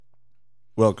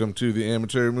Welcome to the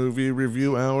Amateur Movie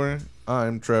Review Hour.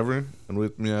 I'm Trevor, and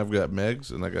with me I've got Megs,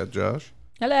 and I got Josh.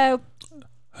 Hello.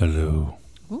 Hello.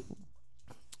 Ooh.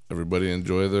 Everybody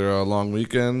enjoy their long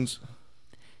weekends.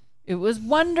 It was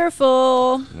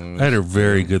wonderful. I had a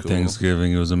very good Cool.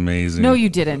 Thanksgiving. It was amazing. No, you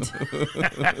didn't.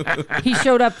 He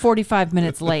showed up 45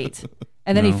 minutes late,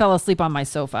 and then he No. fell asleep on my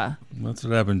sofa. That's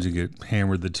what happens. You get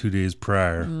hammered the 2 days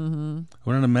prior. Mm-hmm. I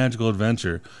went on a magical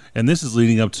adventure. And this is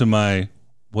leading up to my,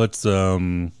 what is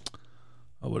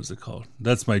it called?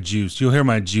 That's my juice. You'll hear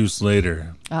my juice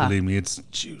later. Believe me, it's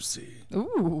juicy.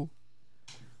 Ooh.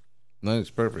 Nice,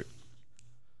 perfect.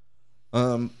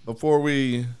 Before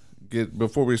we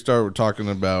start, we're talking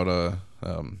about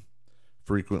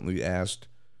frequently asked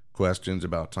questions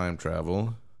about time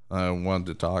travel. I wanted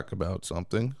to talk about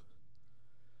something,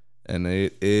 and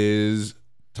it is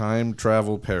time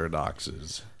travel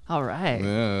paradoxes. All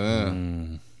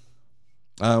right.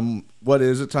 What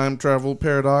is a time travel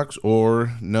paradox,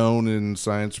 or known in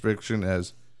science fiction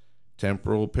as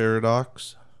temporal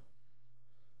paradox?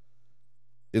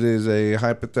 It is a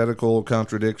hypothetical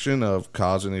contradiction of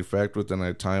cause and effect within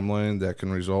a timeline that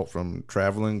can result from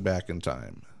traveling back in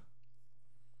time.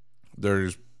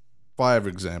 There's 5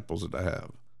 examples that I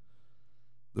have.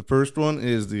 The first one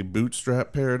is the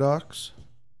bootstrap paradox,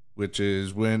 which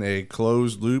is when a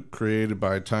closed loop created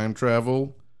by time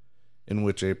travel in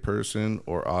which a person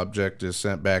or object is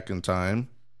sent back in time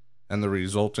and the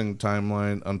resulting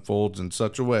timeline unfolds in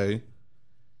such a way,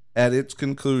 at its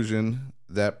conclusion,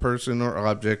 that person or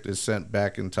object is sent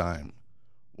back in time,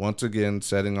 once again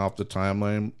setting off the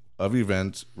timeline of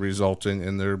events resulting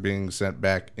in their being sent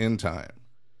back in time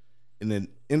in an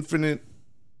infinite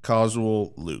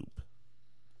causal loop.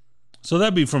 So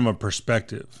that'd be from a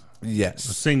perspective, a Yes.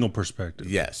 single perspective.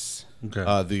 Yes.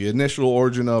 Okay. The initial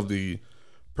origin of the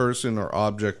person or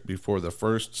object before the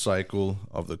first cycle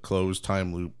of the closed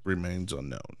time loop remains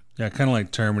unknown. Yeah, kind of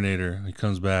like Terminator. He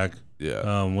comes back.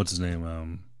 Yeah. What's his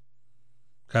name?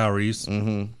 Kyle Reese.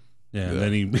 Mm-hmm. Yeah, and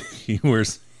then he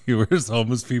wears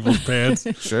homeless people's pants.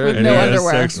 Sure. With And no he has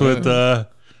underwear. sex with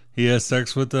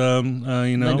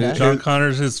Linda. John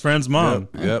Connor's his friend's mom.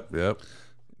 Yep.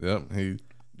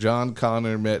 John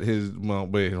Connor met his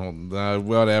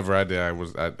whatever I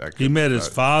did. He met his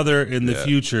father in the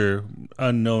future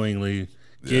unknowingly,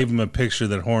 gave him a picture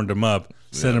that horned him up,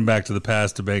 sent him back to the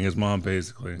past to bang his mom,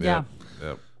 basically. Yeah.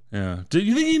 Yep. Yeah. Did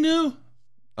you think he knew?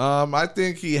 I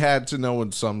think he had to know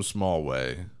in some small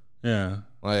way. Yeah.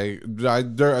 Like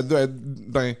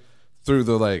through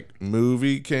the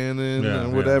movie canon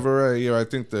and whatever. I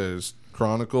think the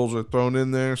chronicles are thrown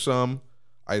in there some.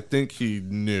 I think he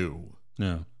knew.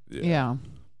 Yeah. Yeah.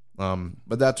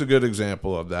 But that's a good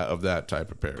example of that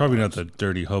type of paradox. Probably not the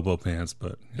dirty hobo pants,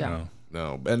 but you Yeah. know.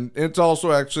 No, and it's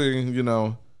also actually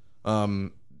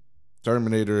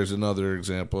Terminator is another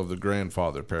example of the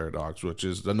grandfather paradox, which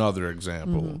is another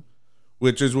example,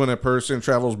 which is when a person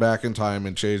travels back in time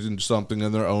and changes something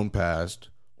in their own past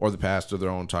or the past of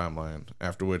their own timeline,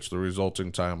 after which the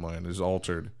resulting timeline is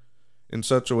altered in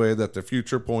such a way that the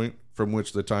future point from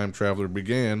which the time traveler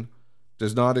began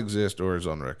does not exist or is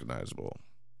unrecognizable.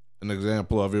 An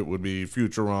example of it would be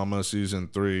Futurama Season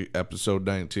 3, Episode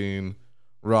 19,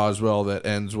 Roswell That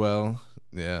Ends Well.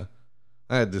 Yeah.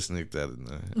 I had to sneak that in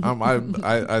there.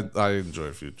 I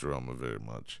enjoy Futurama very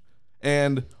much,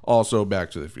 and also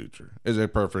Back to the Future is a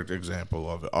perfect example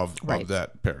of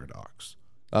that paradox.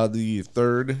 The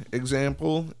third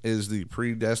example is the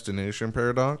predestination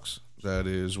paradox. That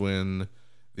is when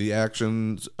the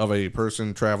actions of a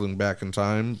person traveling back in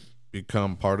time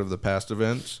become part of the past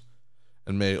events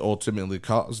and may ultimately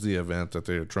cause the event that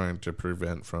they are trying to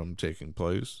prevent from taking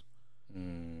place.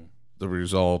 The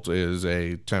result is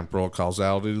a temporal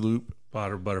causality loop.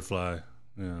 Butterfly.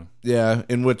 Yeah. Yeah,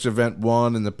 in which event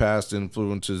 1 in the past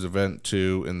influences event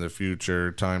 2 in the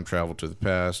future, time travel to the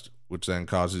past, which then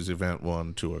causes event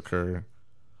 1 to occur.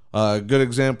 A good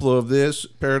example of this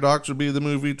paradox would be the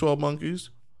movie 12 Monkeys.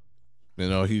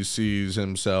 He sees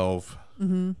himself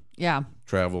Yeah.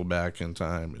 travel back in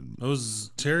time. And That was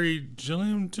Terry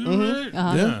Gilliam too, right?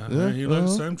 Uh-huh. Yeah. He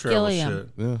likes time travel Gilliam. shit.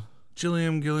 yeah.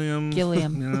 Gilliam. Gilliam.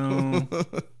 You know.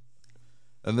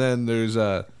 And then there's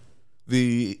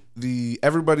the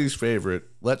everybody's favorite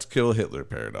 "Let's Kill Hitler"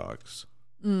 paradox.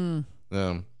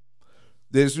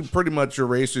 This pretty much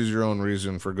erases your own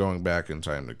reason for going back in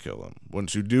time to kill him.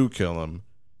 Once you do kill him,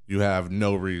 you have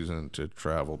no reason to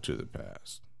travel to the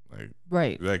past.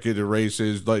 Right. It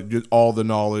erases all the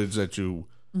knowledge that you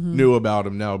knew about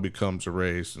him now becomes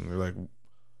erased, and they're like,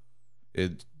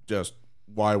 it just,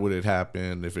 why would it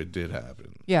happen if it did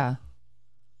happen? Yeah.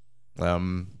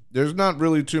 There's not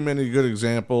really too many good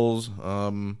examples.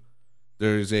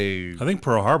 there's a. I think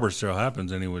Pearl Harbor still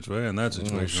happens any which way in that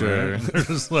situation. sure. Right? They're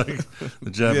just like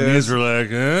the Japanese were like,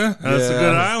 That's a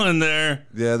good island there.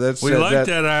 Yeah, that's We like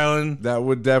that island. That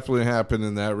would definitely happen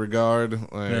in that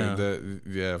regard. Like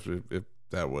Yeah. if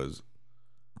that was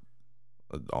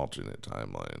an alternate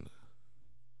timeline.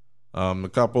 A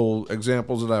couple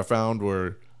examples that I found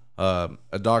were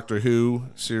a Doctor Who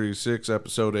Series 6,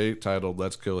 Episode 8, titled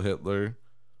Let's Kill Hitler,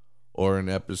 or an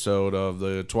episode of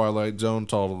the Twilight Zone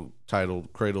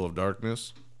titled Cradle of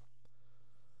Darkness.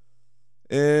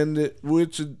 And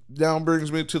which now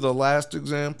brings me to the last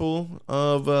example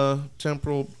of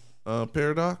temporal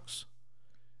paradox.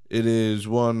 It is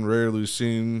one rarely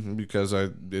seen because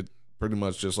it pretty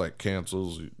much just like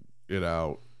cancels it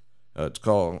out. It's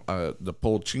called the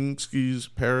Polchinski's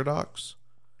paradox.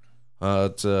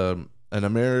 It's an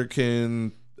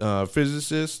American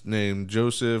physicist named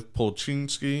Joseph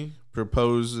Polchinski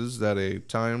proposes that a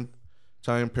time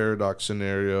paradox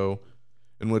scenario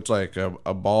in which like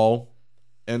a ball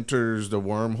enters the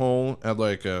wormhole at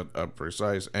like a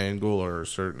precise angle or a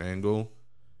certain angle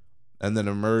and then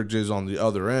emerges on the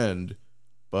other end,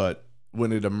 but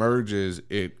when it emerges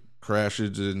it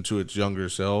crashes into its younger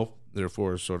self,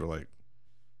 therefore sort of like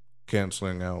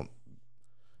canceling out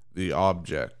the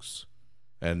objects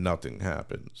and nothing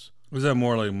happens. Was that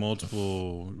more like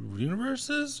multiple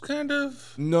universes, kind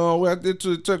of? No, it's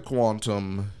a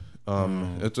quantum.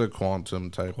 It's a quantum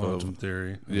type Quantum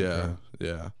theory. Yeah,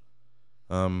 yeah.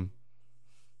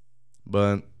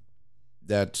 But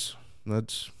that's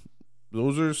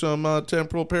those are some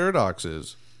temporal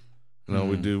paradoxes. You know,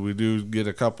 we do get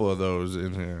a couple of those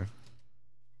in here.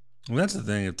 Well, that's the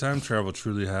thing. If time travel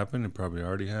truly happened, it probably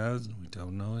already has. And we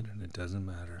don't know it, and it doesn't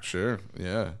matter. Sure.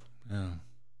 Yeah. Yeah.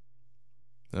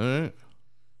 All right.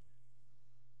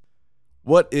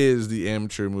 What is the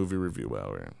Amateur Movie Review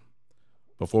Hour?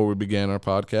 Before we began our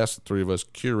podcast, the three of us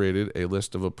curated a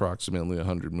list of approximately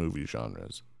 100 movie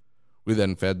genres. We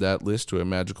then fed that list to a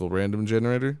magical random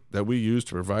generator that we use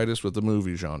to provide us with a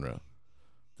movie genre.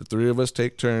 The three of us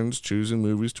take turns choosing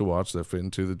movies to watch that fit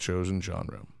into the chosen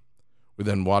genre. We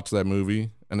then watch that movie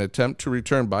and attempt to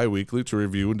return bi-weekly to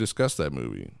review and discuss that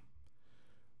movie.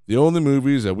 The only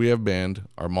movies that we have banned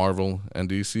are Marvel and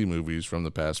DC movies from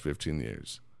the past 15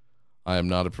 years. I am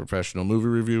not a professional movie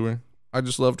reviewer. I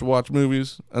just love to watch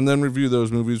movies and then review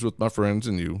those movies with my friends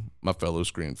and you, my fellow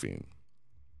screen fiend.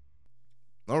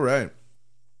 All right.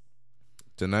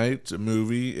 Tonight's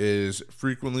movie is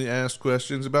Frequently Asked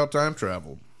Questions About Time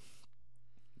Travel.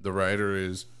 The writer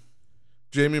is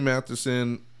Jamie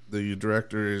Matheson. The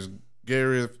director is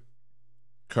Gareth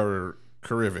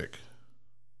Karivic.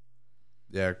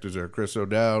 The actors are Chris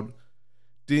O'Dowd,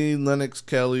 Dean Lennox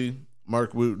Kelly,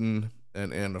 Mark Wooten,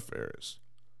 and Anna Faris.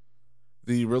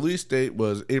 The release date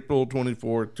was April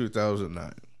 24,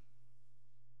 2009.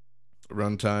 A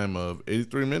runtime of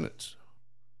 83 minutes.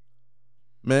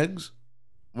 Megs,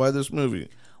 why this movie?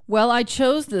 Well, I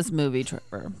chose this movie,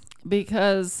 Trevor,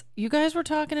 because you guys were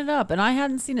talking it up, and I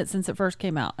hadn't seen it since it first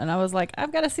came out. And I was like,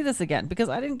 I've got to see this again, because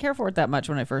I didn't care for it that much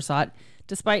when I first saw it,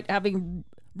 despite having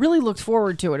really looked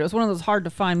forward to it. It was one of those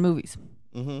hard-to-find movies.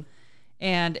 Mm-hmm.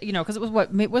 And, you know, because it was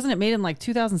wasn't it made in like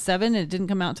 2007, and it didn't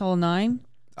come out until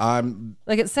 2009?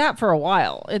 Like, it sat for a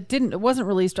while. It wasn't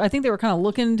released. I think they were kind of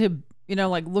looking to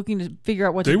figure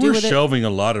out what to do with it. They were shelving a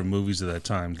lot of movies at that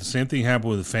time. The same thing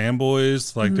happened with the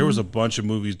Fanboys. Like, there was a bunch of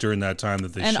movies during that time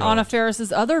that they shelved. And Anna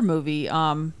Faris's other movie, the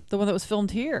one that was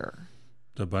filmed here.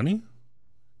 The Bunny?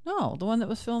 No, the one that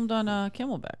was filmed on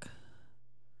Camelback.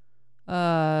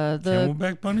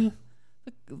 Camelback Bunny?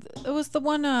 It was the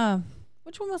one,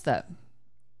 which one was that?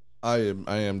 I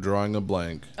am drawing a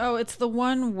blank. Oh, it's the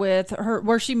one with her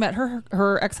where she met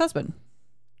her ex-husband,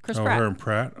 Chris Pratt. Her and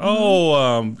Pratt.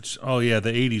 Mm-hmm. Oh yeah,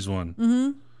 the 80s one.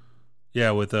 Mm-hmm.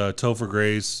 Yeah, with Topher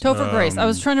Grace. Topher Grace. I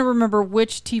was trying to remember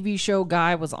which TV show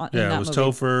guy was on. Yeah, in that it was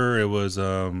movie. Topher. It was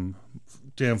Dan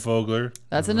Fogler.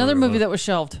 That's another movie that was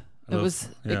shelved. I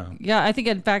think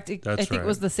in fact it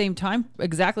was the same time,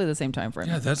 exactly the same time frame.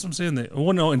 Yeah, that's what I'm saying.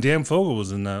 And Dan Fogler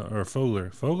was in that, or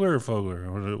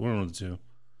Fogler, one of the two.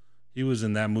 He was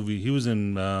in that movie. He was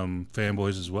in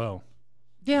Fanboys as well.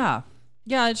 Yeah.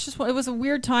 It was a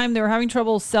weird time. They were having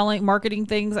trouble marketing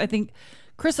things. I think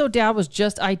Chris O'Dowd was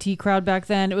just IT crowd back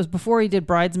then. It was before he did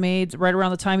Bridesmaids, right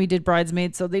around the time he did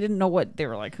Bridesmaids. So they didn't know what they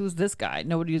were like. Who's this guy?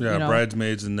 Nobody. Yeah,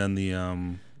 Bridesmaids, and then the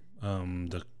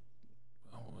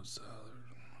what was the other?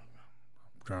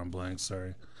 I'm drawing blanks.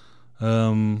 Sorry.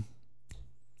 The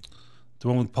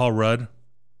one with Paul Rudd.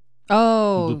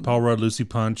 Oh, Paul Rudd, Lucy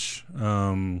Punch.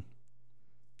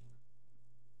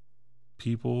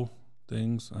 People,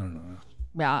 things. I don't know.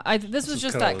 Yeah, this was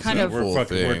just that kind of we're things.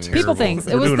 terrible. People things.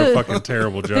 It We're was doing a the- fucking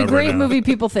terrible job the great right now. movie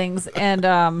People Things, and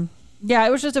yeah,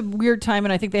 it was just a weird time,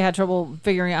 and I think they had trouble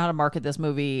figuring out how to market this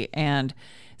movie, and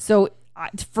so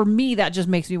for me, that just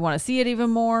makes me want to see it even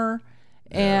more.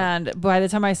 And by the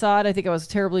time I saw it, I think I was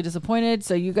terribly disappointed.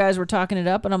 So you guys were talking it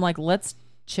up, and I'm like, let's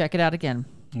check it out again.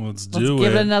 Let's Let's do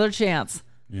give it it. another chance.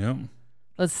 Yep.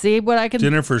 Let's see what I can.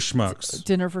 Dinner for Schmucks.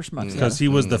 Dinner for Schmucks. Because he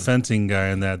was the fencing guy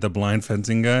in that, the blind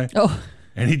fencing guy. Oh,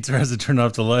 And he tries to turn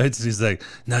off the lights, and he's like,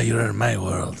 "Now you're in my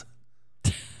world."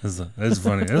 That's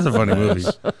funny. That's a funny movie.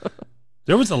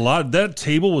 There was a lot. That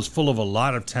table was full of a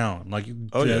lot of talent. Like,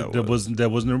 that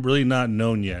wasn't really not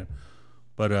known yet.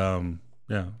 But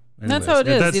yeah. That's how it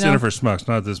is, That's you Dinner know? for Schmucks,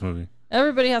 not this movie.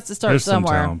 everybody has to start There's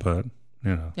somewhere. some talent, but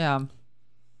you know, Yeah.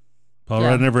 Paul Yeah.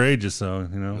 Rudd never ages, so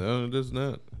you know, No, it does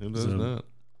not. It does So- not.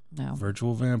 No.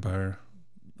 virtual vampire.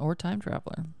 Or time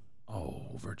traveler.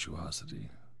 Oh, virtuosity.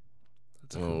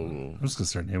 That's a Oh. good one. I'm just gonna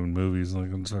start naming movies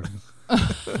like I'm talking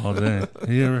all day.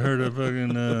 You ever heard of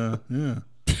fucking yeah?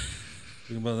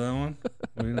 Think about that one?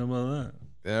 What do you know about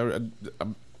that? Yeah,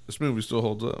 this movie still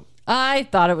holds up. I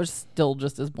thought it was still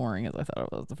just as boring as I thought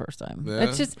it was the first time. Yeah,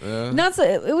 It's just yeah. not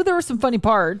so. There were some funny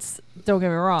parts. Don't get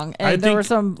me wrong, and I there were think-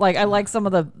 some like I like some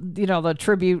of the the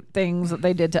tribute things that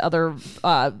they did to other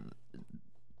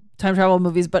time travel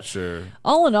movies. But Sure.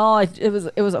 all in all, it was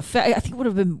I think it would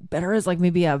have been better as like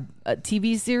maybe a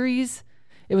TV series.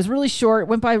 It was really short,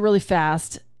 went by really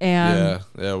fast, and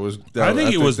Yeah, it was. I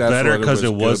think it was that's better what because it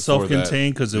good was for that.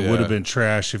 self-contained. Because it would have Yeah. been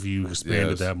trash if you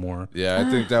expanded Yes. that more. Yeah,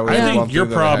 I think that was. I one think your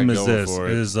thing that I problem had is going this: for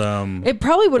it. is it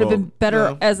probably would have Well, been better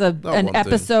no, as not an one thing.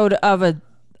 episode of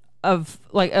of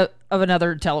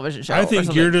another television show. I or think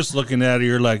something. you're just looking at it.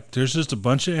 You're like, there's just a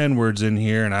bunch of N words in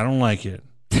here, and I don't like it.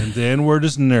 And the N word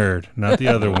is nerd, not the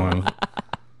other one.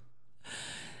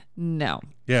 no.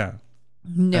 Yeah,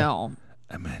 No.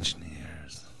 Imagineers.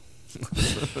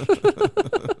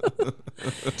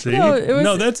 See? No, it was-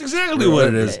 No, that's exactly what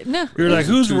it is. No. You're like,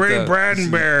 who's Truth Ray that-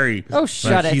 Bradbury? Oh,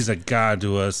 shut Like, it. He's a god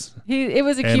to us. It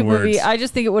was a cute N-words. movie. I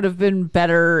just think it would have been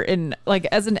better in like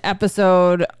as an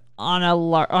episode on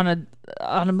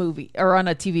a movie or on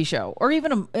a TV show or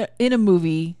even in a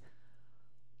movie.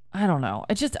 I don't know.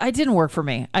 I didn't work for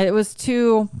me. It was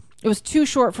too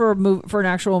short for an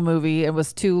actual movie. It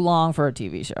was too long for a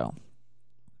TV show.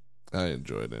 I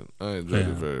enjoyed it. I enjoyed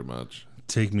Yeah. it very much.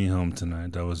 Take Me Home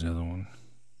Tonight. That was the other one.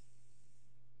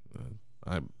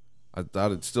 I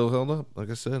thought it still held up. Like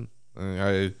I said,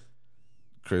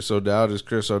 Chris O'Dowd is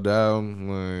Chris O'Dowd.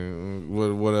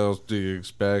 Like, what else do you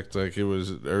expect? Like, it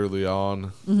was early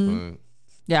on. Like,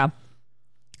 Yeah.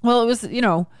 Well, it was,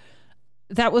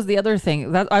 that was the other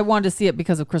thing that I wanted to see it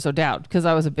because of Chris O'Dowd, because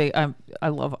I was I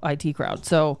love IT Crowd.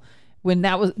 So when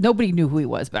that was, nobody knew who he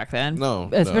was back then. No,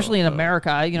 especially in no.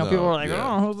 America, people were like,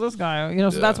 yeah. oh, who's this guy? So Yeah.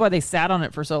 that's why they sat on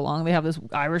it for so long. They have this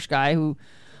Irish guy who,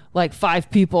 like 5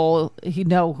 people,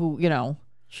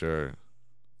 Sure.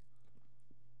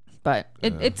 but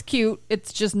it's cute.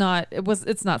 It's just not,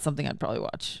 it's not something I'd probably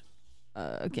watch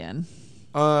again.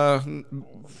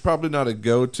 Probably not a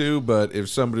go-to, but if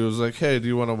somebody was like, "Hey, do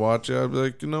you want to watch it?" I'd be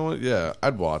like, "You know what? Yeah,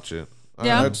 I'd watch it.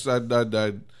 Yeah.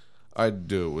 I'd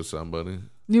do it with somebody.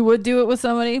 You would do it with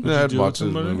somebody? Yeah, I'd do it watch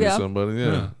with this somebody? movie Yeah. with somebody.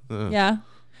 Yeah. Yeah.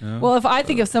 Yeah. Well, if I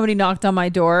think if somebody knocked on my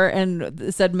door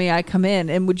and said, "May I come in?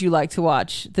 And would you like to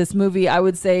watch this movie?" I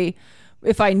would say,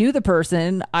 if I knew the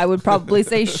person, I would probably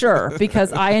say sure,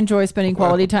 because I enjoy spending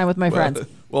quality time with my friends.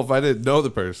 Well, if I didn't know the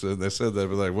person, they said that, I'd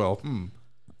be like, "Well,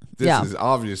 this Yeah. is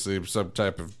obviously some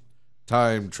type of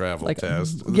time travel Like,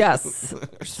 test." yes,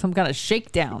 some kind of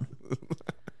shakedown.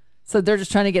 So they're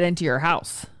just trying to get into your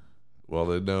house, Well,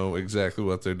 they know exactly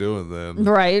what they're doing then.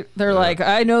 right? They're like,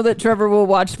 I know that Trevor will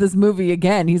watch this movie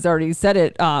again. He's already said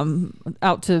it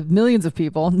out to millions of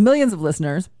people, millions of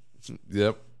listeners.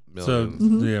 Yep. So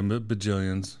Millions. yeah,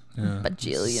 bajillions. Yeah.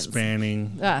 Bajillions.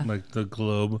 Spanning Yeah. like the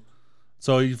globe.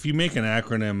 So if you make an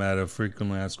acronym out of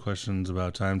frequently asked questions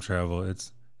about time travel,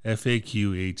 it's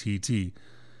FAQATT.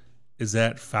 Is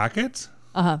that FAQT?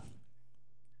 Uh-huh.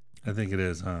 I think it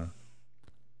is, huh?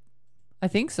 I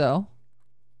think so.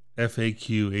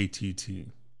 FAQATT.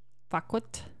 Fuck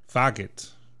what?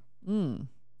 FAQT.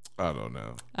 I don't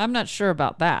know. I'm not sure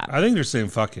about that. I think they're saying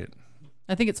fuck it.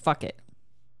 I think it's fuck it.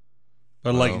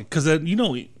 But Well. like, because Well,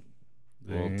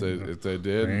 if they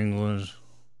did, English.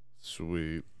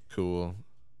 sweet, cool,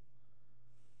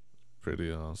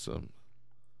 pretty awesome.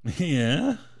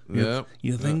 Yeah. Yep.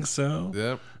 You think so?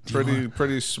 Yep. Do you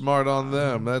Pretty smart on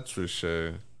them, that's for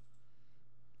sure.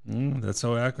 That's how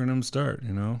acronyms start,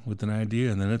 with an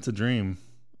idea, and then it's a dream.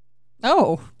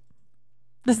 Oh,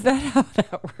 is that how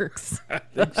that works? I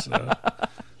think so.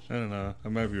 I don't know. I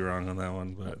might be wrong on that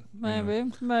one, but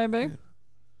Maybe.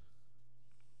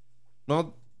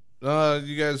 Well,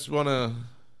 you guys want to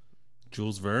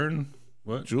Jules Verne?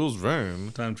 What? Jules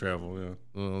Verne? Time travel, yeah.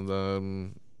 Well,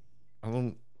 I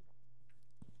don't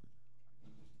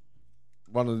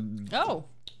want to. Oh.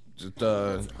 Just,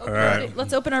 All right.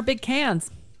 Let's open our big cans.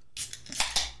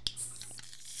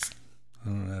 I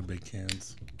don't have big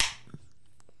cans.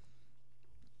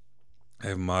 I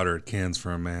have moderate cans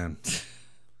for a man.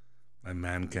 My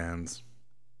man cans.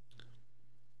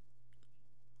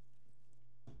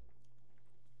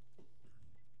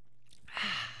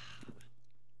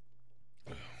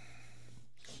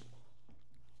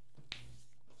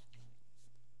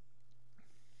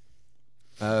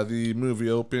 The movie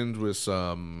opened with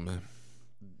some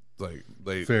like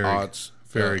late Very- aughts,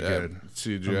 very good.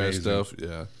 CGI Amazing. stuff.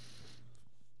 Yeah.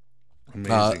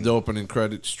 Amazing. The opening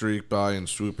credits streak by and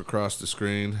swoop across the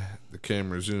screen. The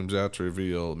camera zooms out to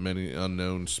reveal many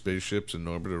unknown spaceships in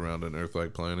orbit around an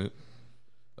Earth-like planet.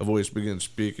 A voice begins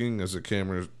speaking as the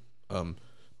camera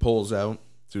pulls out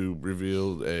to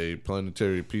reveal a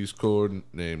planetary Peace Corps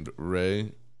named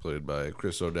Ray, played by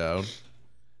Chris O'Dowd.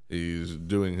 He's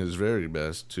doing his very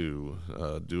best to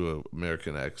do an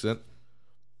American accent.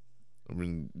 I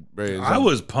mean, Ray is I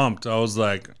was pumped. I was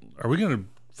like, "Are we gonna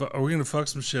fuck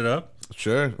some shit up?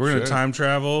 sure. We're gonna sure. time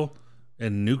travel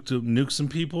and nuke some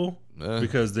people Yeah.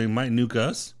 because they might nuke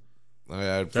us."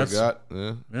 I That's- forgot.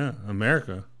 Yeah, Yeah,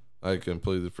 America. I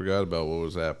completely forgot about what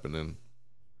was happening.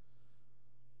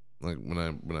 Like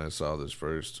when I saw this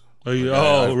first. Oh, you? Like,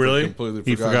 I Really? completely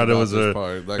He forgot it about was this a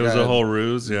part. Like, it was I a had- whole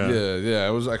ruse. Yeah. Yeah. I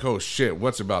was like, oh shit,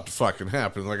 what's about to fucking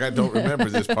happen? Like, I don't remember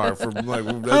this part from like.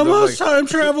 How much time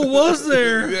travel was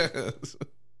there? Yes.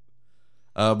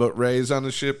 But Ray's on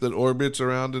a ship that orbits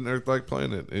around an Earth-like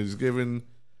planet. He's giving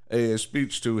a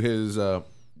speech to his the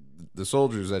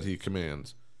soldiers that he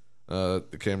commands. The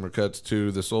camera cuts to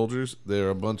the soldiers.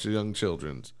 They're a bunch of young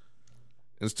children.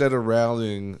 Instead of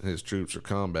rallying his troops for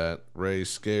combat, Ray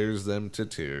scares them to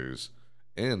tears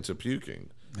and to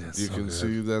puking. Yeah, You so can good.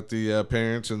 see that the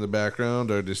parents in the background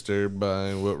are disturbed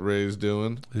by what Ray's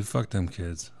doing. Dude, fuck them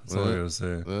kids. That's all I gotta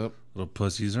say. Yep. Little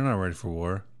pussies. They're not ready for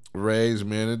war. Ray's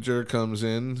manager comes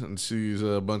in and sees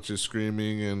a bunch of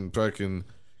screaming and fucking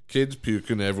kids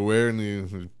puking everywhere,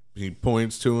 and he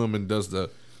points to him and does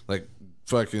the like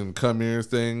fucking come here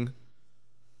thing.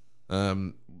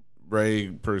 Ray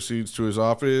proceeds to his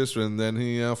office and then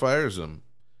he fires him.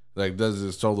 Like does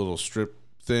this whole little strip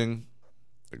thing,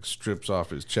 like strips off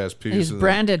his chest piece. He's and then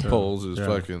branded. pulls his Yeah.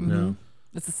 fucking. Yeah.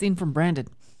 It's a scene from Branded.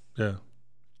 Yeah.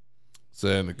 So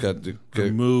then it cut to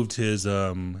Removed his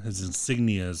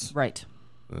insignias, Right.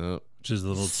 which is a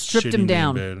little Stripped shitty him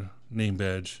down. name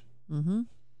badge. Mm-hmm.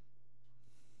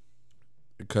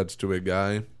 It cuts to a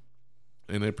guy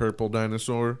in a purple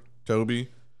dinosaur, Toby,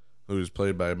 who's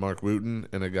played by Mark Wooten,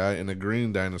 and a guy in a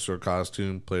green dinosaur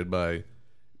costume played by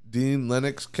Dean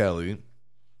Lennox Kelly,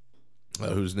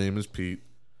 whose name is Pete,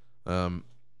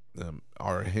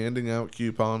 are handing out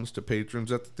coupons to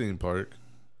patrons at the theme park.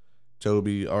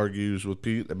 Toby argues with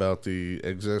Pete about the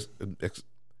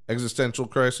existential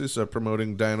crisis of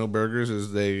promoting dino burgers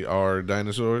as they are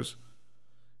dinosaurs.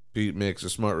 Pete makes a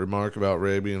smart remark about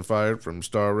Ray being fired from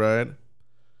Star Ride.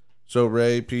 So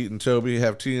Ray, Pete, and Toby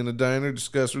have tea in a diner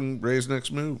discussing Ray's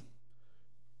next move.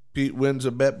 Pete wins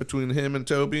a bet between him and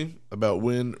Toby about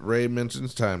when Ray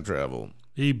mentions time travel.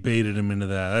 He baited him into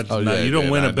that. That's Oh, not, yeah, you don't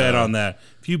yeah, win I a bet know. on that.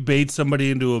 If you bait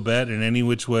somebody into a bet in any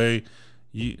which way,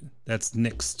 that's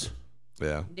nixed.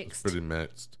 Yeah, Nixed. it's pretty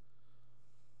mixed.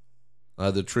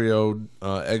 The trio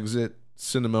exit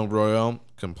Cinema Royale,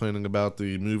 complaining about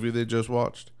the movie they just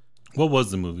watched. What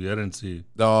was the movie? I didn't see.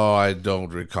 Oh, I don't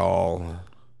recall.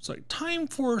 It's like Time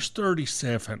Force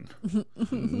 37.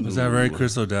 Was that right,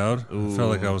 Chris O'Dowd? I felt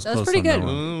like I was That was close pretty on good. that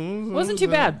one. Wasn't too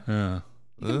bad. Yeah.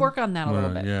 You can work on that a little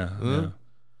bit. Yeah.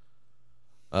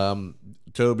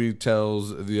 Toby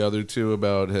tells the other two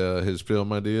about his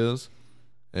film ideas,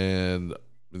 and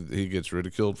he gets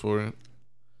ridiculed for it.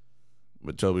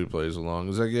 But Toby plays along.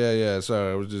 He's like, yeah,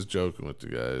 sorry, I was just joking with the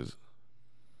guys.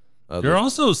 You're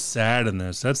also sad in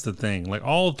this. That's the thing. Like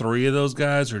all three of those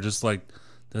guys are just like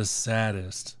the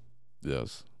saddest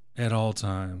Yes. at all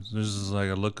times. There's just like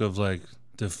a look of like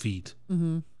defeat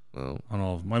Well, on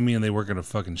all of them. I mean, they work at a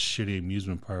fucking shitty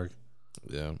amusement park.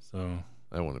 yeah, So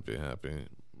I want to be happy.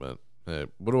 But, hey,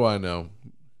 what do I know?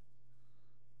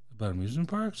 about amusement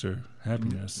parks or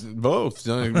happiness? Both.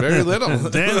 Very little.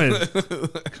 Damn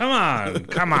it.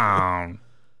 Come on.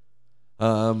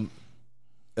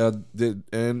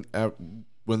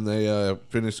 When they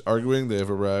finish arguing, they have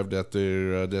arrived at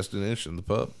their destination, the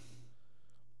pub.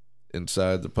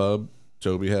 Inside the pub,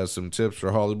 Toby has some tips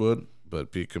for Hollywood,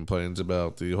 but Pete complains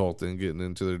about the whole thing getting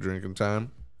into their drinking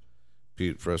time.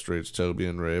 Pete frustrates Toby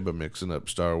and Ray by mixing up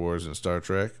Star Wars and Star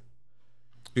Trek.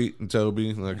 Pete and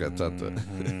Toby, like I thought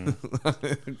that.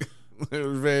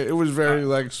 It was very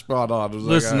like spot on. It was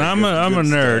Listen, like, I'm a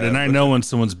nerd, stab. and I know when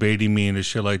someone's baiting me into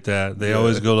shit like that. They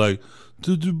always go like,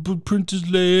 Princess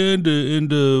Leia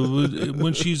and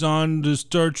when she's on the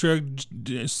Star Trek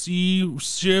sea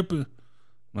ship.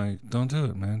 Like, don't do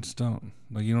it, man. Just don't.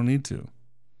 Like, you don't need to.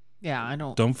 Yeah, I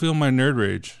don't. Don't feel my nerd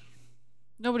rage.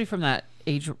 Nobody from that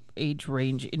age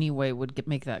range anyway would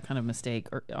make that kind of mistake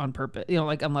or on purpose. You know,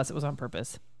 like unless it was on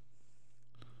purpose.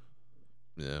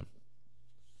 Yeah.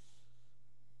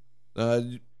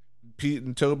 Pete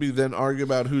and Toby then argue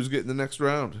about who's getting the next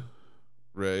round.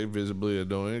 Ray, visibly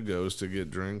annoyed, goes to get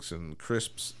drinks and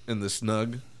crisps in the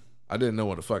Snug. I didn't know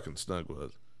what a fucking Snug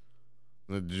was.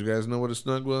 Did you guys know what a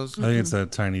Snug was? I think it's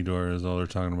that tiny door is all they're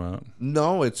talking about.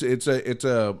 No, it's a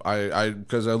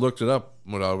because I looked it up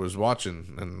when I was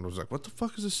watching and was like, what the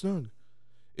fuck is a Snug?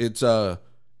 It's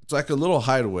like a little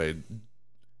hideaway.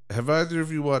 Have either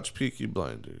of you watched Peaky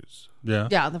Blinders? Yeah.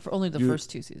 Yeah, only the first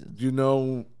 2 seasons. You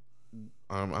know,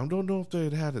 I don't know if they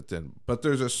had it then, but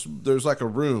there's like a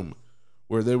room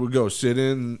where they would go sit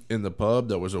in the pub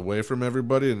that was away from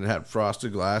everybody and it had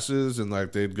frosted glasses, and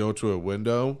like they'd go to a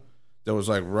window that was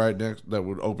like right next, that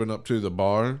would open up to the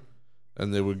bar,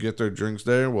 and they would get their drinks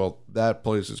there. Well, that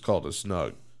place is called a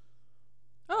Snug.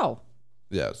 Oh.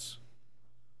 Yes.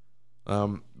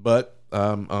 But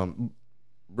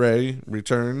Ray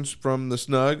returns from the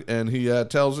Snug, and he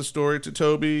tells a story to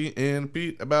Toby and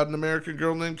Pete about an American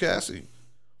girl named Cassie.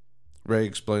 Ray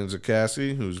explains to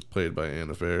Cassie, who's played by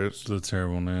Anna Faris. It's a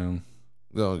terrible name.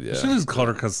 Oh, yeah. You should have just called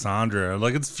her Cassandra.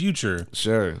 Like, it's future.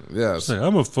 Sure, yes. Say,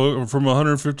 I'm from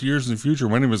 150 years in the future.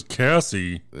 My name is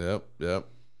Cassie. Yep.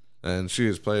 And she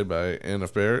is played by Anna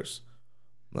Faris.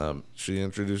 She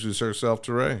introduces herself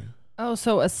to Ray. Oh,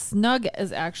 so a Snug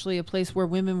is actually a place where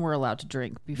women were allowed to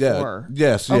drink before.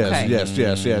 Yes. Okay. Yes.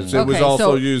 It Okay, was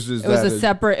also so used as it was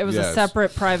that. a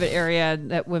separate private area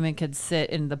that women could sit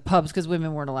in the pubs because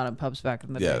women weren't allowed in pubs back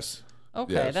in the day. Yes.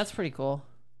 Okay, Yes. that's pretty cool.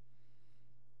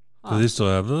 Do they still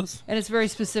have those? And it's very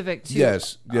specific to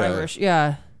Yes, yeah. Irish.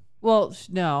 Yeah. Well,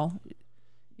 no.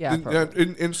 Yeah.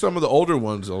 probably. In some of the older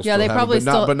ones, they'll Yeah, still they have probably it,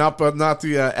 but not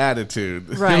the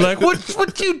attitude. Right. You're like,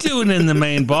 what you doing in the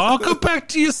main bar? Go back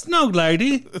to your Snug,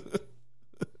 lady.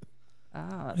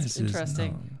 Ah, that's This is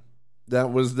interesting.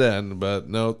 That was then, but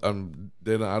no, I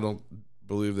don't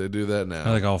believe they do that now.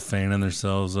 They're like all fanning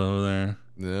themselves over there,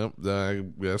 Yep, I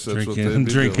guess that's what they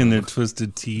drinking their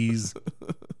twisted teas.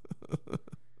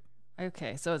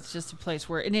 Okay, so it's just a place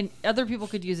where, and then other people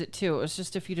could use it too. It was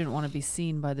just if you didn't want to be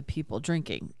seen by the people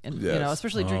drinking, and Yes.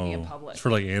 especially drinking in public. It's for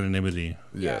like anonymity.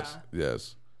 Yes.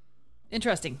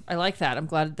 Interesting. I like that. I'm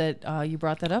glad that you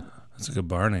brought that up. That's a good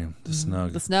bar name, the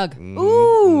Snug. The Snug.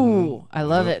 Ooh, I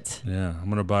love it. Yeah, I'm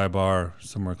gonna buy a bar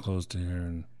somewhere close to here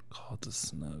and call it the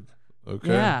Snug. Okay.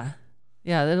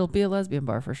 Yeah, it'll be a lesbian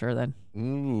bar for sure then.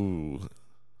 Ooh.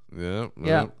 Yep.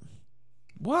 Yeah.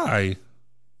 Why?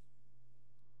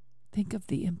 Think of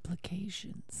the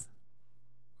implications.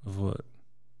 Of what?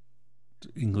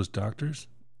 English doctors?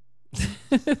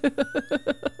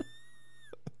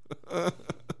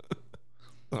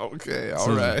 Okay. All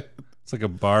right. It's like a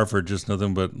bar for just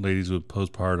nothing but ladies with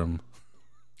postpartum.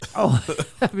 Oh,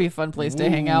 that'd be a fun place to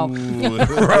hang out.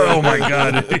 Oh my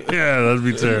god! Yeah, that'd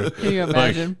be terrible. Can you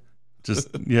imagine?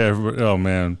 Oh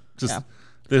man, Yeah.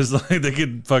 there's like they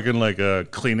could fucking like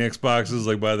Kleenex boxes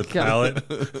like by the pallet.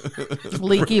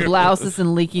 Leaky blouses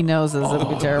and leaky noses. It'll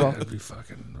be terrible. That'd be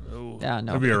fucking. Oh, Yeah,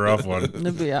 no. That'd be a rough one.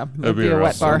 It'd be, That'd be a a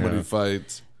wet rough bar. one. So many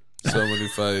fights. So many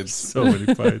fights. So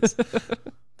many fights.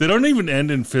 They don't even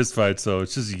end in fist fights though.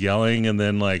 It's just yelling and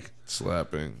then like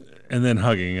Slapping. and then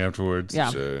hugging afterwards. Yeah.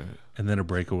 Sure. And then a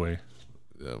breakaway.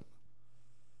 Yep.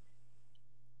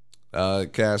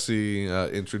 Cassie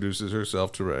introduces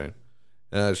herself to Ray.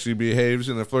 She behaves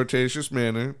in a flirtatious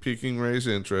manner, piquing Ray's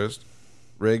interest.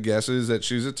 Ray guesses that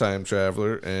she's a time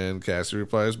traveler, and Cassie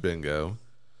replies, bingo.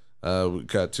 We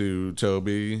cut to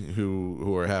Toby,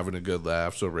 who are having a good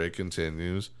laugh, so Ray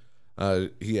continues.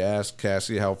 He asks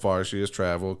Cassie how far she has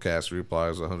traveled. Cassie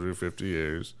replies 150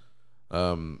 years.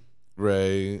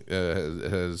 Ray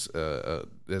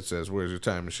it says, where's your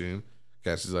time machine?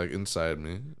 Cassie's like, inside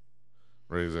me.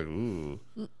 Ray's like, ooh.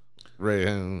 Ray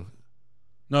No,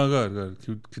 go ahead.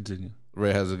 Continue.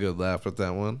 Ray has a good laugh at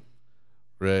that one.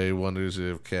 Ray wonders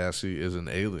if Cassie is an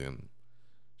alien.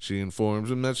 She informs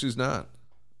him that she's not.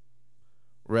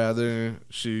 Rather,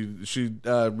 she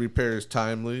repairs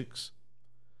time leaks.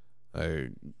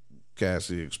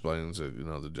 Cassie explains that,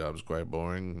 the job's quite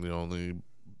boring. The only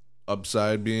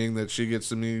upside being that she gets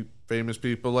to meet famous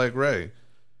people like Ray.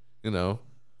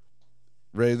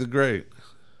 Ray the Great.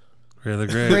 Ray the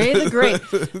Great. Ray the Great.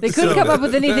 They couldn't come up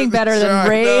with anything better than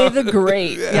Ray the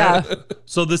Great. Yeah.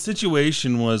 So the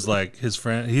situation was like his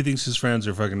friend. He thinks his friends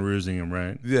are fucking rusing him,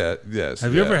 right? Yeah. Yes.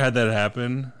 Have you ever had that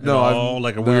happen? No. At all?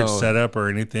 Like a weird setup or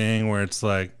anything where it's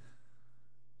like,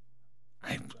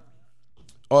 I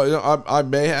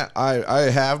may have. I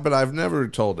have, but I've never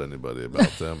told anybody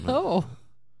about them. Oh.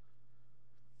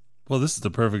 Well, this is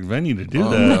the perfect venue to do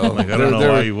that. No. Like I don't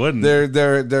know why you wouldn't. There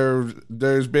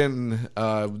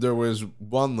was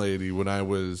one lady when I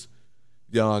was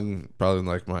young, probably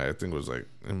like I think it was like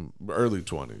in early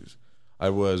 20s. I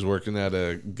was working at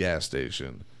a gas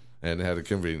station and had a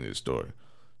convenience store.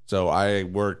 So I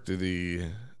worked the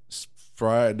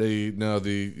Friday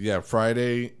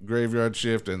graveyard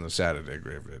shift and the Saturday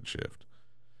graveyard shift.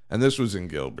 And this was in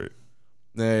Gilbert.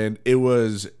 And it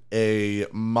was a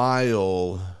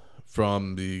mile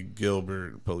from the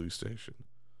Gilbert police station.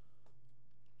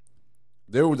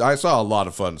 I saw a lot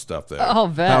of fun stuff there. Oh,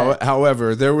 bet.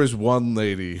 However, there was one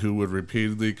lady who would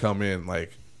repeatedly come in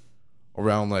like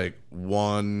around like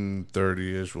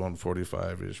 1:30ish,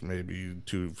 1:45ish, maybe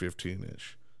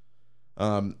 2:15ish.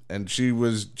 And she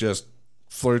was just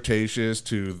flirtatious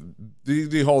to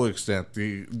the whole extent.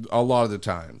 A lot of the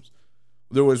times.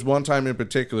 There was one time in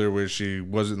particular where she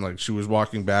was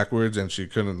walking backwards and she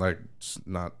couldn't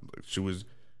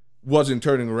wasn't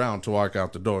turning around to walk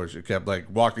out the door. She kept like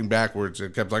walking backwards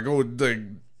and kept like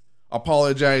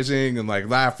apologizing and like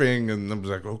laughing, and I was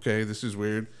like, okay, this is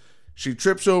weird. She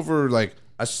trips over like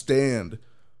a stand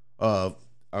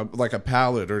like a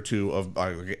pallet or two of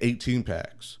like 18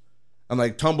 packs. And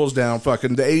like tumbles down,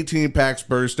 fucking the 18 packs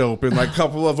burst open, like a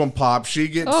couple of them pop. She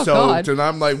gets soaked, God. And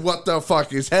I'm like, what the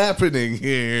fuck is happening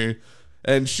here?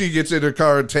 And she gets in her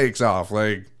car and takes off,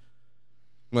 like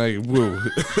woo.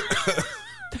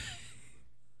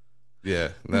 Yeah,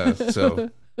 no, so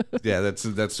yeah, that's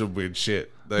some weird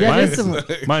shit. Like,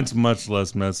 mine's much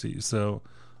less messy. So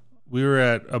we were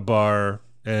at a bar,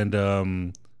 and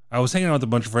I was hanging out with a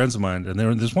bunch of friends of mine, and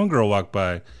this one girl walked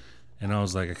by. And I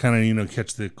was like, I kind of,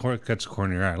 catch the corner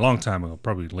of your eye. A long time ago,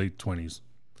 probably late 20s.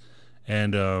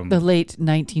 And the late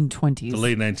 1920s. The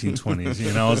late 1920s.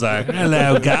 And I was like,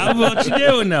 hello, God, what you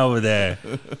doing over there?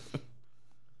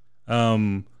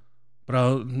 But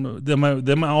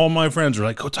all my friends were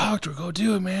like, go talk to her, go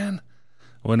do it, man.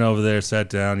 I went over there, sat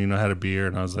down, had a beer,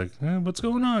 and I was like, what's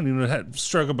going on?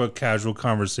 Struck up a casual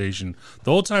conversation.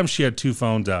 The whole time she had two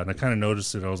phones out, and I kind of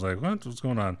noticed it. I was like, what's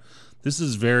going on? This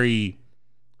is very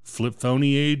flip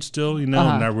phony age still,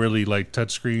 not really like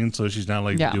touch screen, so she's not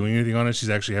like doing anything on it.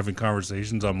 She's actually having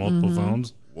conversations on multiple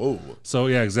phones. Whoa. So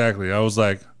yeah, exactly. I was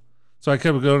like, so I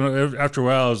kept going. After a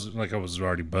while, I was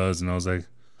already buzzed, and I was like,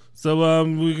 so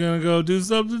we gonna go do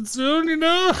something soon,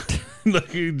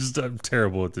 like I'm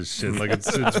terrible at this shit. Like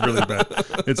it's really bad.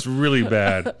 It's really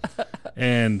bad.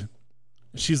 And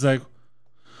she's like,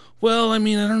 well, I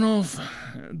mean, I don't know if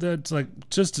that's like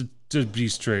just to be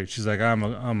straight. She's like,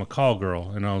 I'm a call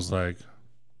girl, and I was like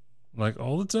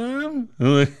all the time.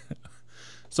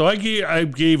 So I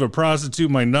gave a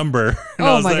prostitute my number, and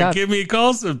I was like, God. Give me a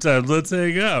call sometime. Let's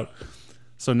hang out.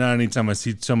 So now anytime I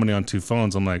see somebody on two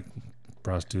phones, I'm like,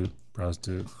 prostitute. But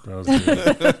it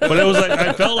was like,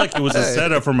 I felt like it was a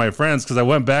setup for my friends, because I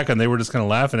went back and they were just kind of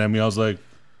laughing at me. I was like,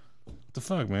 what the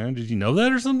fuck, man? Did you know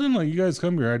that or something? Like, you guys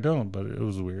come here. I don't, but it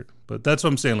was weird. But that's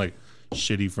what I'm saying, like,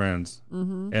 shitty friends.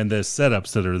 And the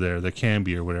setups that are there, that can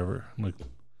be or whatever. I'm like,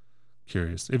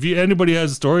 curious. If anybody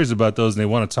has stories about those and they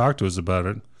want to talk to us about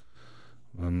it,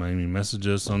 maybe message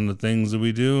us on the things that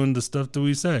we do and the stuff that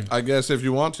we say. I guess if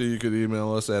you want to, you could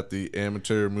email us at the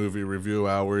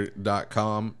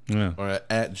amateurmoviereviewhour.com or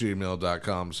at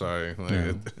gmail.com. Sorry.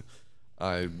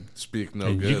 I speak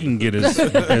no good. You can get as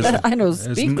I know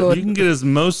speak good. You can get as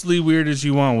mostly weird as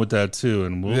you want with that too,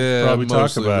 and we'll probably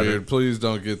talk about weird. it. Please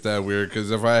don't get that weird,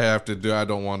 because if I have to I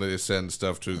don't want to send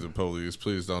stuff to the police.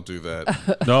 Please don't do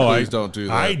that. No, please don't do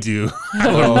that. I do.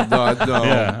 No.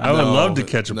 Yeah, I would love to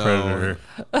catch a predator.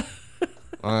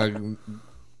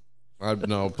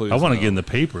 No, please. I want to get in the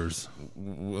papers.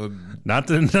 Not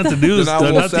the news,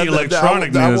 not the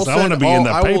electronic news. I want to be in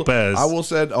the papers. I will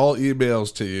send all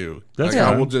emails to you.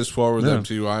 I will just forward them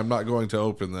to you. I'm not going to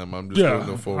open them. I'm just going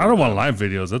to forward. I don't want live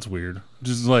videos. That's weird.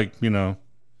 Just like,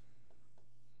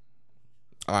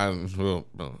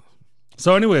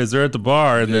 So anyways, they're at the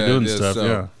bar and they're doing stuff.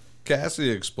 So Cassie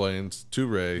explains to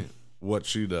Ray what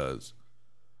she does.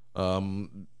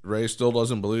 Ray still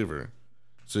doesn't believe her.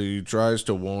 So he tries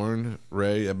to warn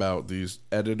Ray about these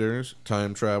editors,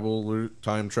 time travelers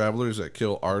that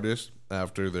kill artists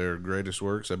after their greatest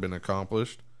works have been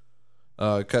accomplished.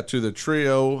 Cut to the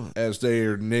trio as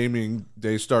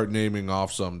they start naming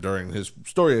off some during his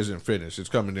story isn't finished. It's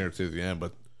coming near to the end,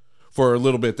 but for a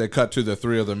little bit they cut to the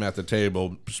three of them at the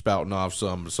table spouting off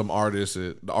some artists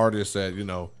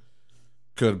that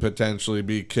could potentially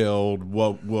be killed.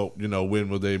 What when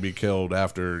would they be killed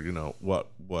after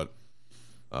what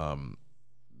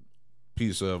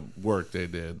piece of work they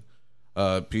did.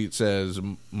 Pete says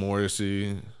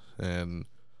Morrissey, and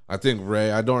I think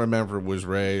Ray, I don't remember if it was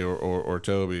Ray or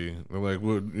Toby. They're like,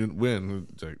 when?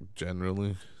 It's like,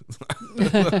 generally.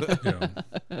 Yeah.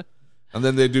 And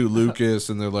then they do Lucas,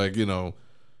 and they're like,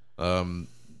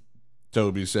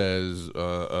 Toby says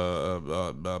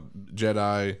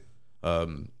Jedi.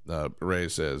 Ray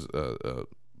says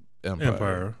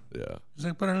Empire. Yeah. He's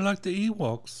like, but I like the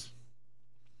Ewoks.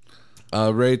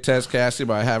 Ray tests Cassie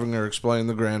by having her explain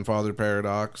the grandfather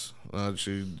paradox.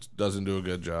 She doesn't do a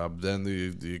good job. Then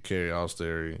the chaos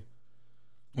theory.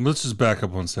 Well, let's just back up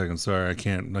 1 second. Sorry, I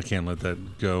can't let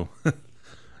that go.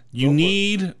 You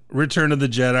need Return of the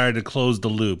Jedi to close the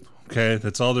loop. Okay,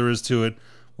 that's all there is to it.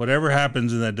 Whatever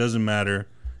happens, and that doesn't matter.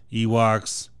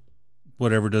 Ewoks,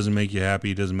 whatever doesn't make you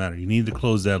happy, it doesn't matter. You need to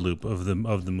close that loop of the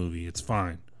movie. It's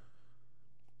fine.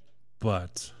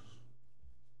 But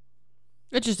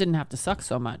it just didn't have to suck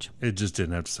so much. It just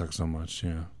didn't have to suck so much.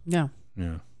 Yeah. Yeah.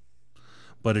 Yeah.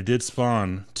 But it did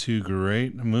spawn 2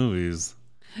 great movies.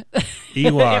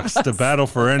 Ewoks, The Battle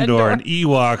for Endor, and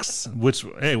Ewoks, which,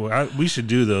 hey, we should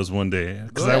do those one day.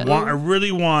 Because I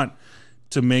really want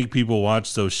to make people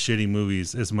watch those shitty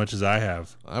movies as much as I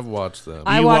have. I've watched them.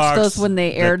 I watched those when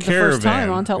they aired the first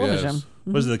time on television. Yes.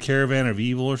 Was it The Caravan of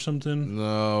Evil or something?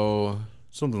 No.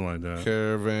 Something like that.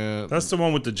 Caravan. That's the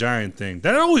one with the giant thing.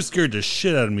 That always scared the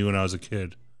shit out of me when I was a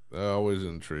kid. That always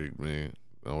intrigued me.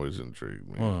 Oh,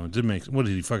 it did make. What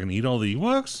did he fucking eat all the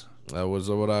Ewoks? That was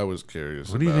what I was curious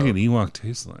about. What do you think an Ewok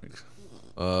tastes like?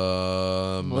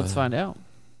 Let's find out.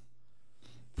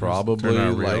 Probably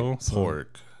like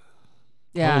pork.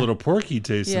 Yeah. A little porky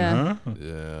tasting, huh?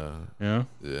 Yeah. Yeah.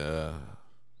 Yeah.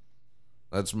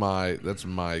 That's my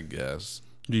guess.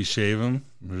 Do you shave them,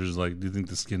 or just like, do you think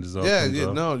the skin is all? Yeah.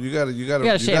 No, you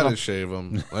gotta shave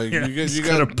them. Like yeah, you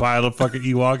got a pile of fucking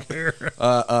Ewok hair.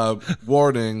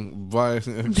 Warning, by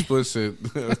explicit.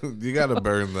 You gotta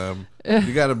burn them.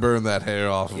 You gotta burn that hair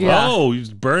off. Yeah. Oh, you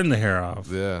just burn the hair off.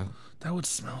 Yeah. That would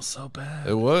smell so bad.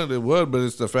 It would, but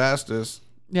it's the fastest.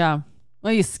 Yeah.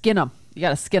 Well, you skin them. You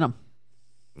gotta skin them.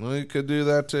 Well, you could do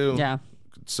that too. Yeah.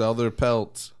 Could sell their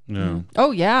pelts. Yeah.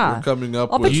 Oh yeah. We're coming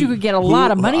up. I'll bet you could get a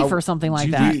lot of money for something like do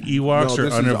you that. think Ewoks are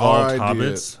unevolved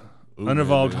hobbits? Ooh,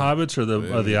 unevolved maybe. hobbits,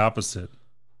 or the opposite?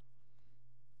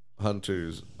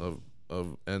 Hunters of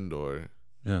Endor.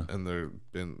 Yeah. And they're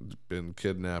been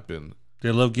kidnapping.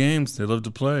 They love games. They love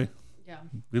to play. Yeah.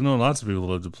 We know lots of people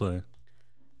love to play.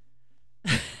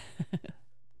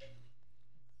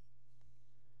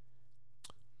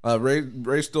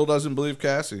 Ray still doesn't believe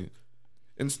Cassie.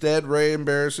 Instead, Ray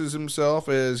embarrasses himself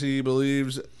as he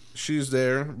believes she's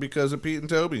there because of Pete and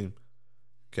Toby.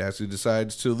 Cassie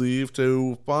decides to leave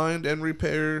to find and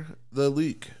repair the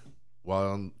leak.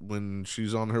 When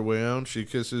she's on her way out, she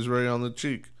kisses Ray on the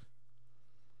cheek.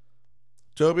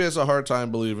 Toby has a hard time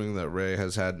believing that Ray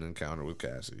has had an encounter with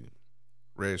Cassie.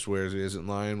 Ray swears he isn't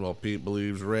lying, while Pete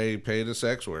believes Ray paid a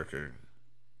sex worker.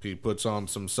 Pete puts on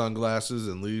some sunglasses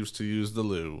and leaves to use the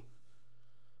loo.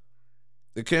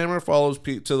 The camera follows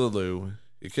Pete to the loo.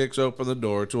 He kicks open the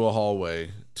door to a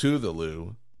hallway to the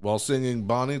loo while singing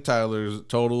Bonnie Tyler's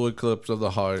Total Eclipse of the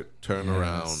Heart, Turn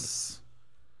Around.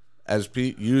 As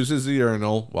Pete uses the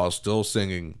urinal while still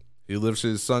singing, he lifts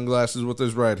his sunglasses with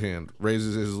his right hand,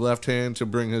 raises his left hand to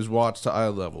bring his watch to eye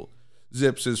level,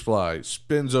 zips his fly,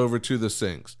 spins over to the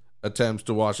sinks, attempts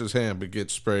to wash his hand but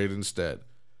gets sprayed instead.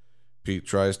 Pete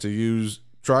tries to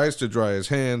dry his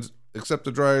hands, except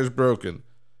the dryer is broken.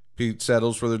 Pete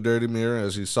settles for the dirty mirror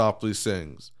as he softly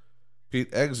sings.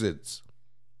 Pete exits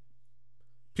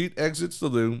the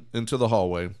loo into the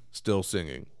hallway, still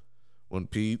singing. When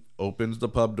Pete opens the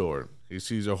pub door, he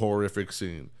sees a horrific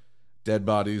scene. Dead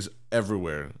bodies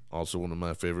everywhere. Also one of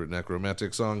my favorite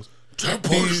necromantic songs. Dead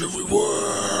bodies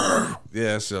everywhere.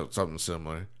 Yeah, something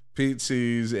similar. Pete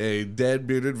sees a dead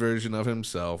bearded version of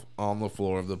himself on the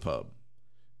floor of the pub.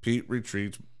 Pete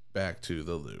retreats back to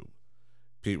the loo.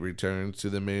 Pete returns to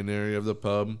the main area of the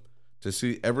pub to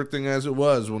see everything as it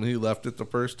was when he left it the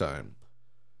first time.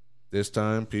 This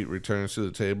time, Pete returns to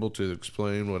the table to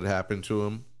explain what happened to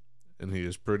him, and he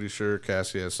is pretty sure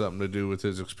Cassie has something to do with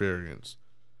his experience.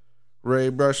 Ray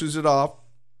brushes it off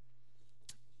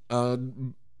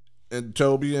And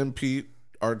Toby and Pete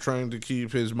are trying to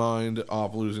keep his mind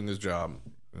off losing his job.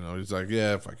 You know, he's like,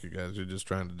 yeah, fuck you guys. You're just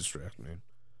trying to distract me.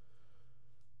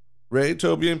 Ray,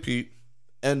 Toby, and Pete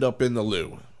end up in the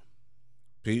loo.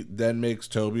 Pete then makes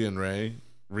Toby and Ray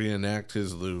reenact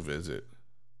his loo visit.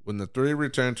 When the three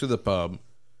return to the pub,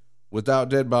 without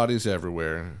dead bodies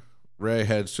everywhere, Ray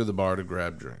heads to the bar to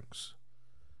grab drinks.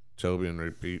 Toby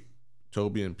and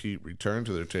Pete return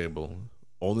to their table,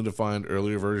 only to find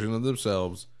earlier versions of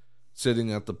themselves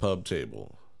sitting at the pub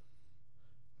table.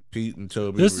 Pete and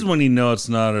Toby. This is when you know it's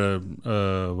not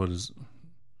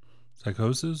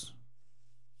psychosis?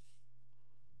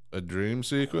 A dream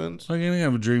sequence? Like any kind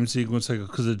of a dream sequence,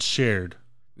 because it's shared.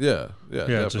 Yeah,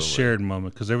 It's a shared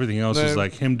moment, because everything else is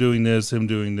like him doing this.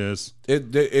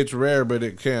 It's rare, but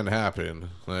it can happen.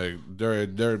 Like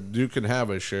there, you can have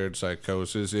a shared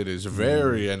psychosis. It is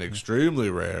very and extremely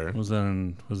rare. Was that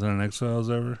an X-Files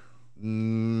ever?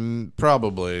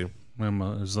 Probably. It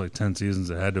was like 10 seasons.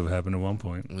 It had to have happened at one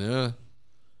point. Yeah.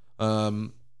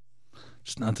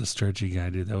 Just not the stretchy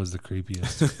guy, dude. That was the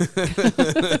creepiest.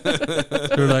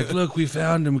 They're like, look, we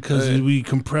found him because we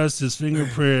compressed his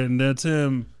fingerprint, and that's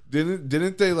him.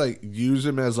 Didn't they like use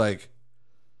him as like?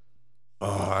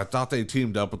 Oh, I thought they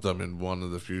teamed up with them in one of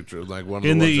the future, like one of the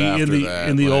ones after that.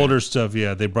 In the older stuff,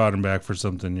 yeah, they brought him back for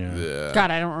something. Yeah.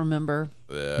 God, I don't remember.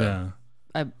 Yeah.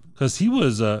 Because he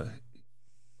was oh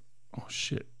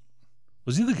shit,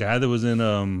 was he the guy that was in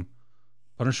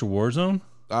Punisher Warzone?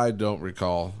 I don't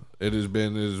recall. It has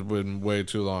been way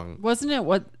too long. Wasn't it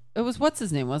what's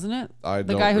his name, wasn't it?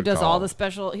 The guy who does all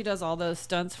the he does all the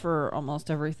stunts for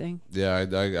almost everything. Yeah,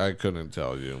 I couldn't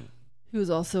tell you. He was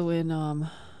also in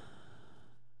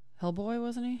Hellboy,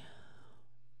 wasn't he?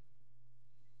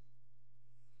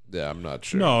 Yeah, I'm not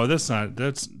sure. No, that's not.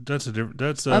 That's a different.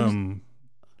 That's I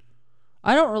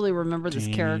don't really remember this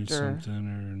character. Something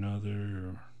or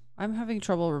another. I'm having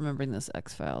trouble remembering this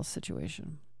X-Files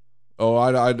situation. Oh,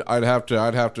 I'd have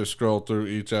to scroll through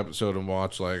each episode and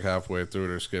watch like halfway through it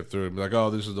or skip through it and be like, oh,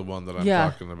 this is the one that I'm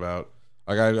talking about.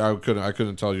 Like I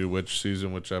couldn't tell you which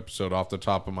season, which episode off the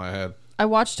top of my head. I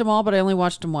watched them all, but I only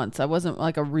watched them once. I wasn't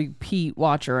like a repeat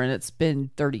watcher, and it's been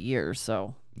 30 years,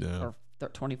 so yeah, or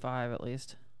 25 at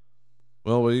least.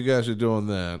 Well, while you guys are doing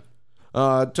that,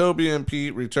 Toby and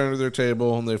Pete return to their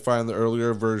table and they find the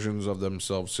earlier versions of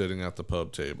themselves sitting at the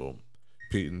pub table.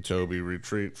 Pete and Toby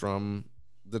retreat from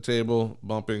the table,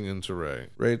 bumping into Ray.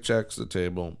 Ray checks the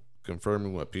table,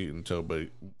 confirming what Pete and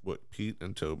Toby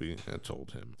had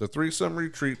told him. The threesome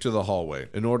retreat to the hallway.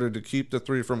 In order to keep the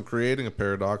three from creating a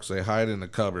paradox, they hide in a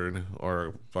cupboard or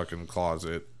a fucking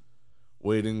closet,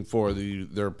 waiting for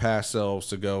their past selves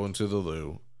to go into the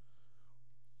loo.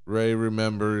 Ray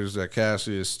remembers that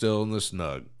Cassie is still in the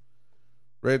snug.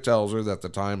 Ray tells her that the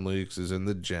time leaks is in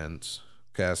the gents.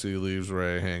 Cassie leaves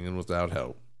Ray hanging without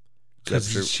help.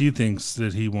 Because she thinks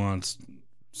that he wants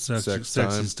sexy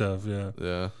stuff, yeah.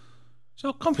 Yeah.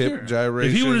 So come Hip here.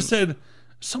 gyration. If he would have said,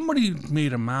 somebody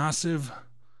made a massive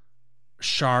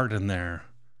shard in there,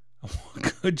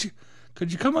 could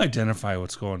you come identify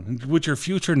what's going on with your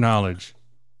future knowledge?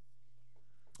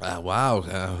 Wow.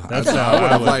 That's I would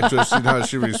have liked to have seen how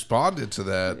she responded to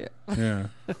that. Yeah.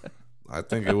 I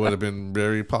think it would have been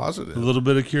very positive. A little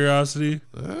bit of curiosity.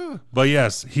 Yeah. But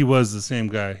yes, he was the same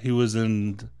guy. He was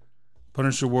in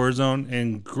Punisher Warzone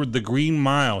and the Green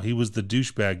Mile. He was the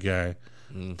douchebag guy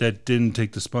that didn't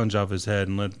take the sponge off his head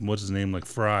and let, what's his name, like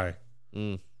Fry.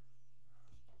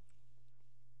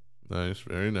 Nice.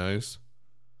 Very nice.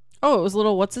 Oh, it was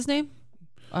little, what's his name?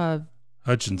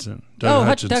 Hutchinson. Doug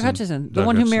Hutchison. The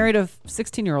one who married a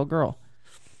 16-year-old girl.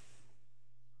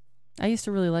 I used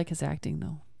to really like his acting,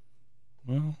 though.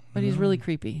 Well, but he's really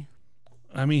creepy.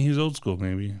 I mean, he's old school,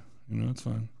 maybe. It's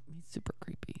fine. He's super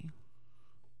creepy.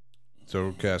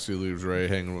 So Cassie leaves Ray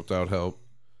hanging without help,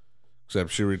 except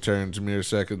she returns mere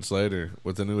seconds later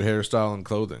with a new hairstyle and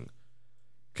clothing.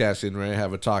 Cassie and Ray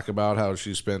have a talk about how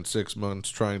she spent 6 months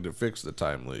trying to fix the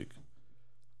time leak.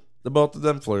 The both of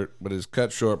them flirt, but is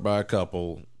cut short by a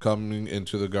couple coming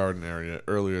into the garden area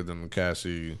earlier than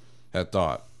Cassie had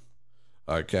thought.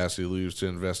 Cassie leaves to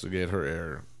investigate her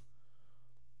error.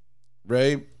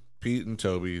 Ray, Pete, and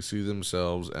Toby see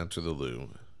themselves enter the loo.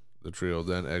 The trio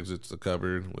then exits the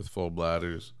cupboard with full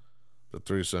bladders. The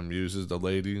threesome uses the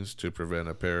ladies to prevent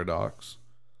a paradox.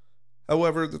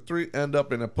 However, the three end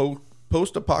up in a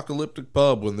post-apocalyptic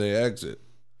pub when they exit.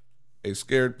 A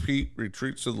scared Pete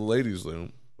retreats to the ladies'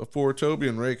 loo. Before Toby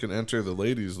and Ray can enter the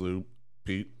ladies' loo,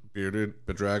 Pete, bearded,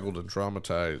 bedraggled, and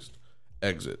traumatized,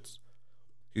 exits.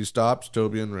 He stops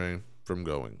Toby and Ray from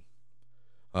going.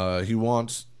 He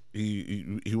wants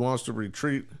to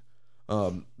retreat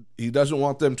He doesn't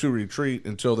want them to retreat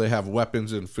until they have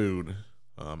weapons and food,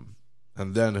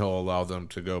 and then he'll allow them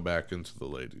to go back into the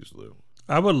ladies' loo.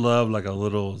 I would love like a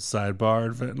little sidebar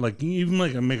event, like even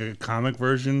like make a comic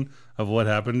version of what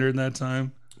happened during that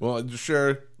time. Well,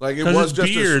 sure. Like it 'Cause was it's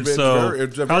just Beard, it's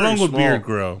a how very long would small- Beard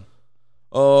grow?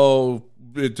 Oh,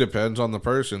 it depends on the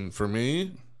person. For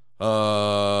me,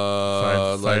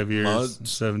 Five like years,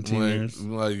 months, 17 years.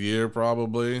 like a year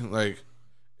probably. Like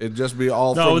it'd just be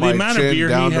all No, from the my amount of chin beard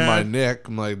down he to my had- neck.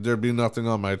 Like there'd be nothing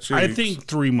on my cheeks. I think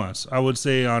 3 months. I would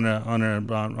say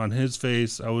on his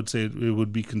face, I would say it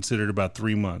would be considered about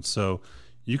 3 months. So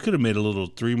you could have made a little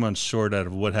 3 months short out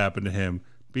of what happened to him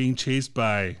being chased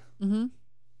by,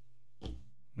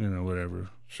 whatever,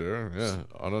 Sure, yeah.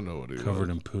 I don't know what he covered was.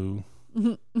 in poo.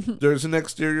 There's an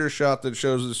exterior shot that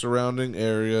shows the surrounding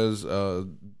areas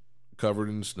covered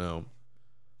in snow.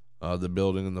 The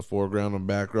building in the foreground and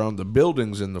background. The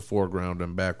buildings in the foreground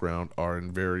and background are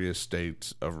in various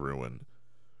states of ruin.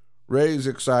 Ray's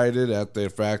excited at the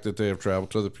fact that they have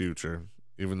traveled to the future,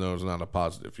 even though it's not a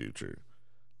positive future.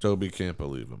 Toby can't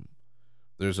believe him.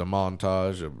 There's a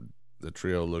montage of the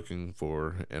trio looking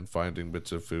for and finding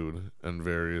bits of food and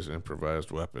various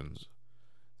improvised weapons.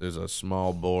 There's a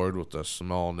small board with a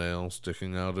small nail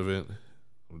sticking out of it.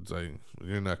 It's like,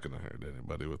 you're not going to hurt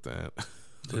anybody with that.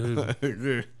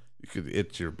 Dude. You could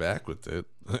itch your back with it.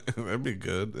 That'd be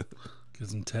good. Get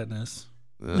some tetanus.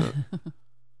 Yeah.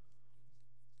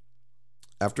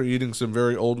 After eating some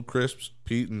very old crisps,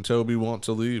 Pete and Toby want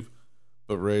to leave,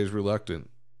 but Ray's reluctant.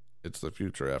 It's the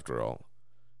future after all.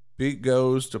 Pete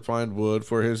goes to find wood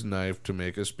for his knife to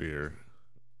make a spear.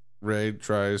 Ray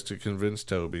tries to convince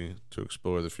Toby to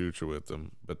explore the future with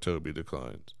them, but Toby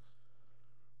declines.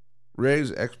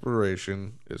 Ray's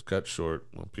exploration is cut short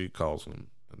when Pete calls him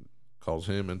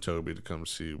and Toby to come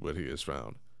see what he has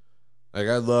found. Like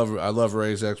I love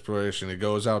Ray's exploration. He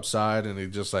goes outside and he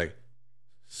just like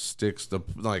sticks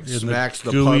smacks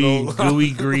the puddle.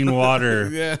 Gooey green water.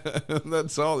 Yeah,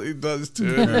 that's all he does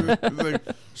to it. He's like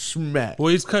smack. Well,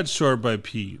 he's cut short by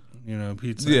Pete.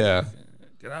 Pete's like, Yeah,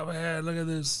 get out of my head. Look at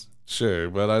this. sure,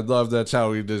 but I love that's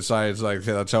how he decides. Like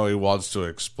that's how he wants to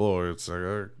explore. It's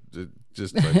like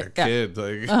just like a kid.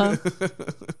 Like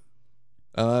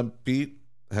Pete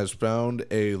has found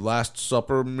a Last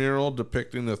Supper mural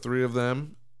depicting the three of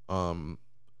them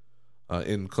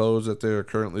in clothes that they are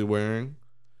currently wearing.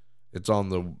 It's on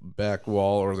the back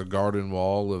wall or the garden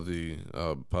wall of the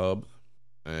pub.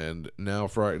 And now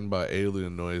frightened by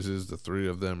alien noises, the three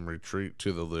of them retreat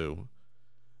to the loo.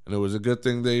 And it was a good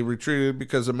thing they retreated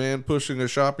because a man pushing a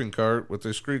shopping cart with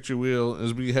a screechy wheel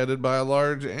is beheaded by a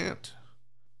large ant.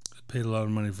 Paid a lot of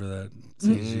money for that.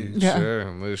 Yeah.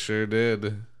 Sure, they sure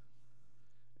did.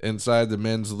 Inside the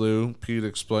men's loo, Pete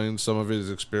explains some of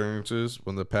his experiences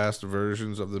when the past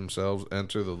versions of themselves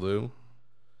enter the loo.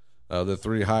 The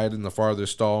three hide in the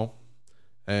farthest stall,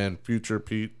 and future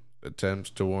Pete attempts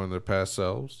to warn their past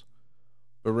selves.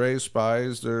 But Ray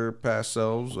spies their past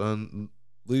selves and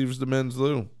leaves the men's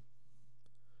loo.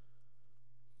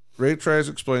 Ray tries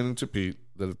explaining to Pete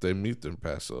that if they meet their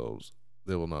past selves,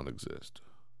 they will not exist.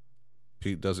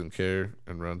 Pete doesn't care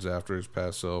and runs after his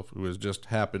past self, who has just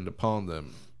happened upon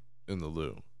them in the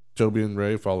loo. Toby and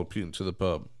Ray follow Pete into the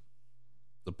pub.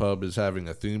 The pub is having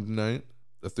a themed night.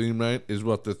 The theme night is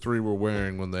what the three were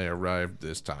wearing when they arrived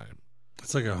this time.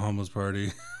 It's like a homeless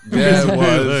party. Yeah, it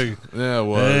was. Like, Yeah, it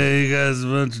was. hey, you guys, a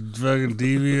bunch of fucking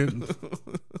deviant,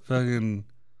 fucking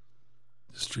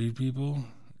street people.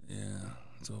 Yeah,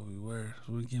 that's what we were.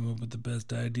 So we came up with the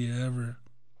best idea ever.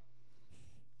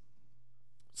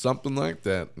 Something like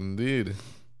that, indeed.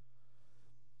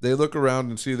 They look around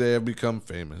and see they have become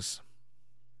famous.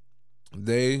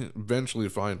 They eventually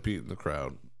find Pete in the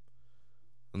crowd.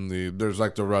 And there's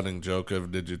like the running joke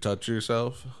of, did you touch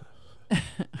yourself?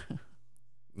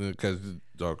 Because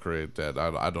they'll create that.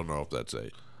 I don't know if that's a...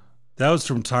 That was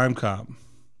from Time Cop.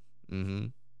 Mm-hmm.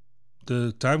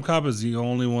 The Time Cop is the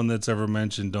only one that's ever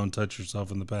mentioned don't touch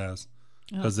yourself in the past.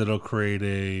 Because it'll create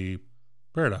a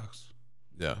paradox.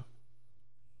 Yeah.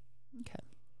 Okay.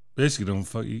 Basically, don't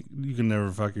fuck you. You can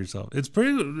never fuck yourself. It's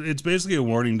basically a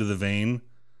warning to the vein.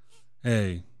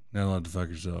 Hey, not allowed to fuck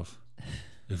yourself.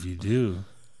 If you do,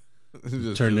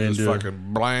 turn into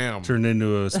fucking blam. Turn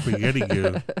into a spaghetti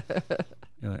goo.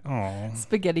 You're like, oh,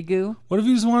 Spaghetti goo. what if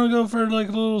you just want to go for like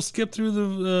a little skip through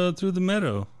the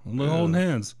meadow, holding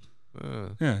hands?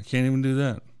 Yeah, can't even do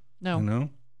that. No. You know,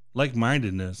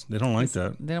 like-mindedness. They don't like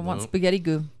that. They don't want Nope. spaghetti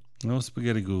goo. No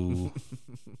spaghetti goo.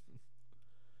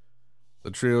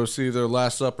 The trio see their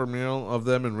Last Supper mural of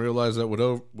them and realize that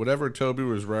whatever Toby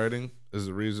was writing is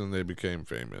the reason they became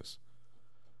famous.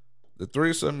 The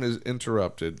threesome is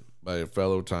interrupted by a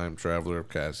fellow time traveler of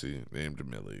Cassie named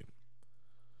Millie,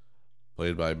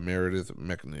 played by Meredith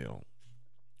McNeil.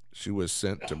 She was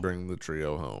sent to bring the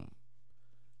trio home.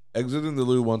 Exiting the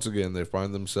loo once again, they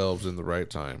find themselves in the right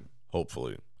time,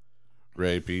 hopefully.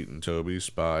 Ray, Pete, and Toby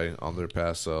spy on their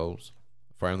past selves.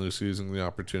 Finally seizing the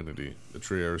opportunity, the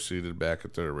trio are seated back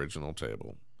at their original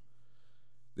table.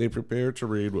 They prepare to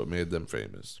read what made them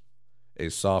famous. A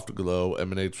soft glow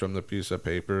emanates from the piece of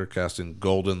paper, casting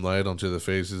golden light onto the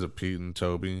faces of Pete and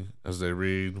Toby as they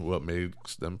read what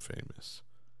makes them famous.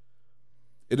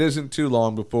 It isn't too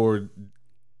long before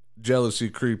jealousy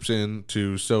creeps in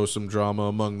to sow some drama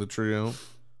among the trio.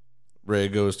 Ray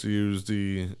goes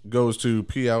to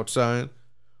pee outside,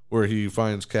 where he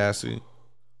finds Cassie,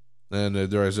 and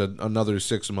there is another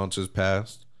 6 months has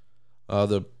passed.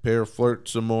 The pair flirt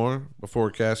some more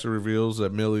before Cassie reveals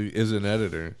that Millie is an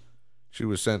editor. She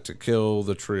was sent to kill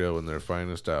the trio in their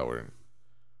finest hour.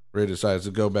 Ray decides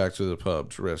to go back to the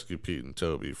pub to rescue Pete and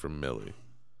Toby from Millie.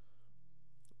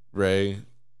 Ray,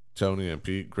 Toby, and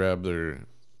Pete grab their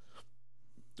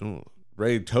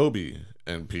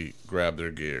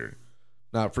gear,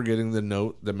 not forgetting the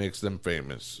note that makes them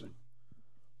famous.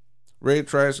 Ray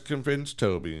tries to convince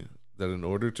Toby that in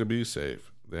order to be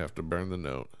safe, they have to burn the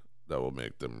note that will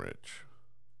make them rich.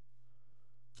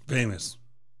 Famous.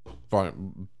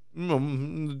 Fine.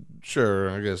 Sure,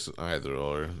 I guess either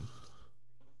or.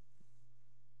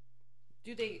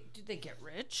 Do they get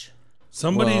rich?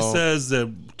 Somebody says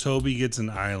that Toby gets an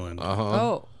island.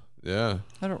 Oh, Yeah.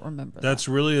 I don't remember. That's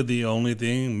really the only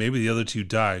thing. Maybe the other two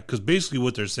die. Because basically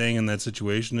what they're saying in that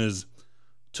situation is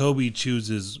Toby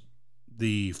chooses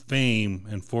the fame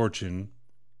and fortune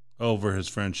over his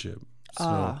friendship.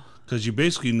 So, because you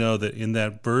basically know that in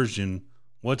that version,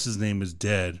 what's his name is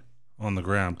dead on the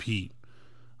ground, Pete.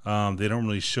 They don't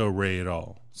really show Ray at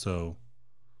all. So,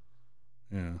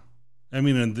 yeah. I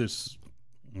mean, and this,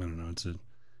 I don't know.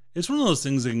 It's one of those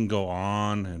things that can go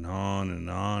on and on and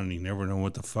on, and you never know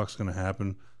what the fuck's going to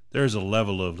happen. There's a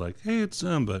level of like, hey, it's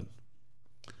them, but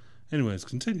anyways,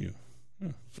 continue.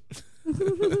 Yeah.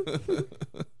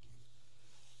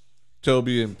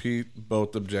 Toby and Pete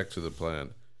both object to the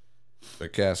plan,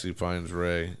 but Cassie finds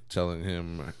Ray, telling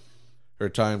him her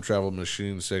time travel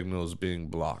machine signal is being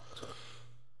blocked.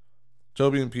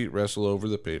 Toby and Pete wrestle over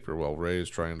the paper while Ray is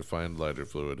trying to find lighter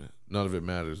fluid. None of it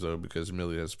matters, though, because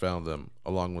Millie has found them,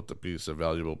 along with the piece of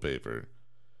valuable paper.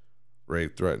 Ray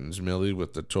threatens Millie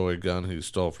with the toy gun he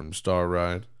stole from Star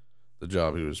Ride, the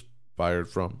job he was fired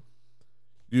from.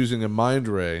 Using a mind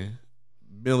ray,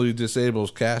 Millie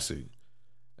disables Cassie.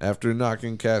 After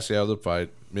knocking Cassie out of the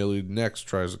fight, Millie next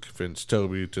tries to convince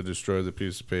Toby to destroy the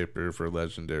piece of paper for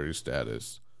legendary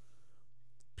status.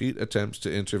 Pete attempts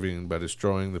to intervene by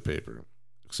destroying the paper,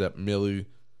 except Millie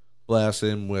blasts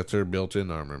him with her built-in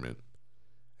armament.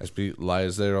 As Pete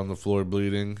lies there on the floor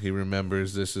bleeding, he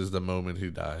remembers this is the moment he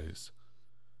dies.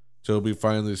 Toby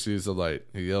finally sees the light.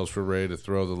 He yells for Ray to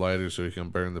throw the lighter so he can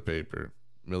burn the paper.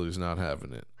 Millie's not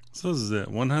having it. So this is it.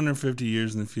 150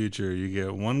 years in the future, you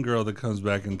get one girl that comes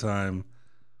back in time,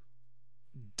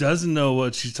 doesn't know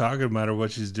what she's talking about or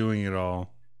what she's doing at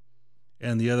all,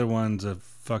 and the other one's a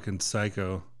fucking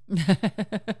psycho.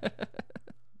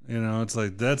 You know, it's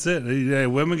like, that's it. Yeah,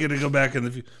 women get to go back in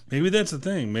the future. Maybe that's the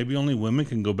thing. Maybe only women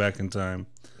can go back in time.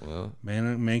 Well,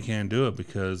 man can't do it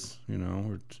because, you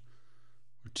know,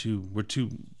 we're too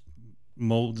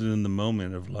molded in the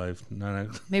moment of life.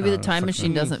 Maybe the time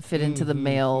machine doesn't fit into the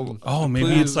male. Oh,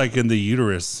 maybe it's like in the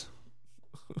uterus.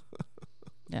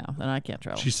 Yeah, then I can't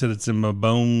travel. She said it's in my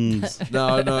bones.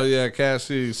 No, yeah.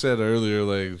 Cassie said earlier,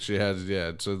 like she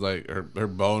had, so like her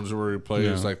bones were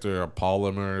replaced, like they're a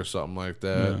polymer or something like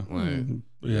that.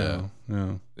 Yeah.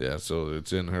 Like, yeah. So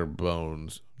it's in her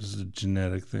bones. This is a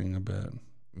genetic thing, I bet.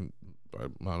 I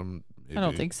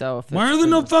don't think so. Why are there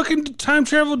no fucking time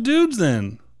travel dudes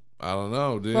then? I don't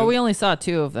know, dude. Well, we only saw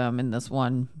 2 of them in this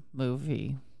one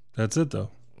movie. That's it, though.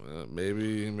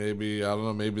 Maybe I don't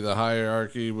know. Maybe the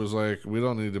hierarchy was like, we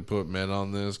don't need to put men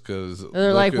on this because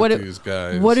they're like, what these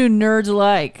guys. What do nerds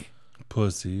like?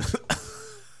 Pussy.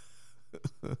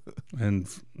 And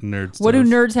nerds. What do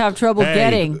nerds have trouble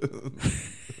getting?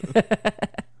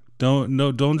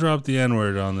 Don't drop the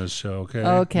N-word on this show, okay?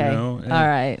 Okay. You know? All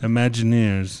right.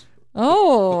 Imagineers.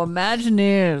 Oh,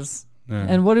 Imagineers. Yeah.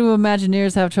 And what do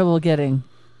Imagineers have trouble getting?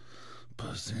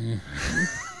 Pussy.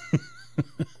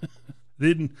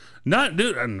 Not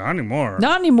anymore.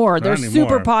 Not anymore. They're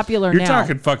super popular You're now.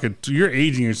 talking fucking. You're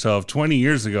aging yourself. 20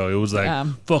 years ago, it was like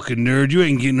fucking nerd. You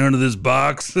ain't getting none of this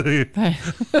box. This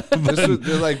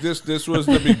was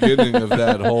the beginning of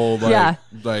that whole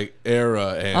like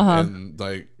era and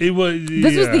like it was.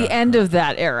 This was the end of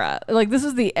that era. Like this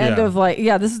is the end of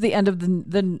this is the end of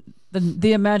the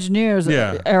Imagineers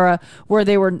era where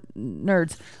they were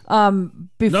nerds.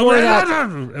 Before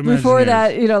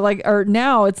that, you know, like, or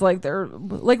now it's like they're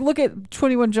like, look at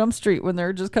 21 Jump Street when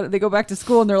they're just they go back to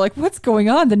school and they're like, what's going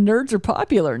on? The nerds are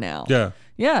popular now.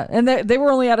 Yeah. And they were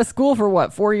only out of school for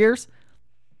what, 4 years?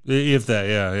 If that,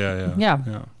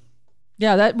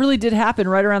 yeah. That really did happen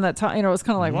right around that time. You know, it was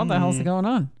kind of like, what the hell's going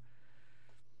on?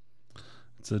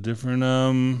 It's a different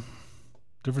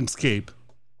scape.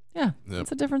 Yeah,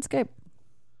 it's a different scape.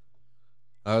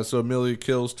 So Millie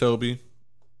kills Toby,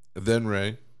 then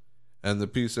Ray, and the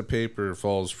piece of paper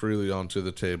falls freely onto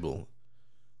the table.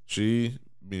 She,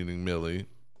 meaning Millie,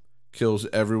 kills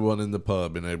everyone in the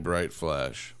pub in a bright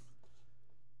flash.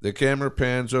 The camera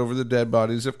pans over the dead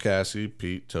bodies of Cassie,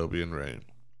 Pete, Toby, and Ray.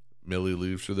 Millie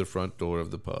leaves through the front door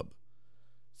of the pub.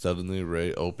 Suddenly,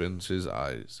 Ray opens his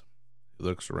eyes. He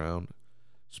looks around,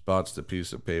 spots the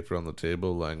piece of paper on the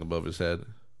table lying above his head.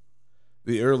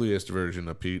 The earliest version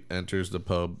of Pete enters the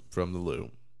pub from the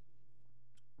loo.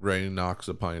 Ray knocks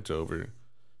a pint over,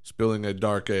 spilling a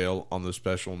dark ale on the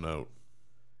special note.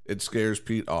 It scares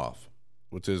Pete off.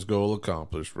 With his goal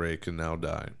accomplished, Ray can now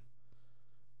die.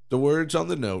 The words on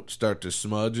the note start to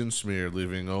smudge and smear,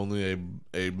 leaving only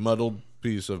a muddled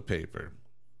piece of paper.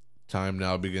 Time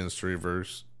now begins to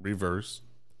reverse,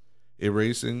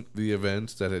 erasing the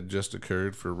events that had just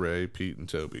occurred for Ray, Pete, and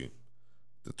Toby.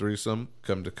 The threesome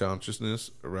come to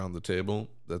consciousness around the table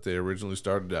that they originally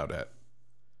started out at.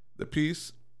 The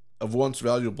piece of once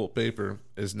valuable paper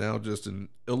is now just an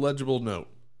illegible note.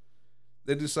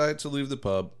 They decide to leave the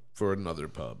pub for another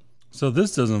pub. So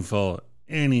this doesn't follow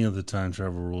any of the time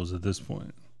travel rules at this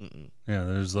point. Mm-mm. Yeah,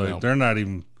 there's they're not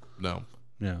even. No.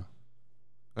 Yeah.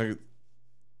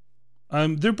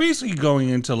 They're basically going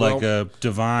into like a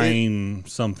divine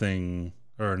something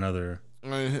or another.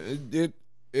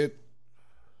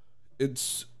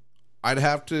 It's I'd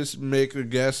have to make a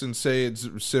guess and say it's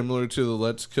similar to the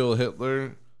Let's Kill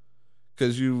Hitler,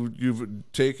 because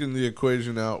you've taken the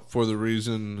equation out for the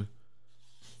reason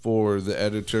for the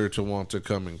editor to want to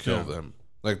come and kill them.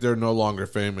 Like, they're no longer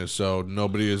famous, so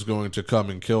nobody is going to come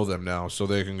and kill them now, so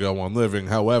they can go on living.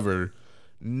 However,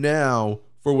 now,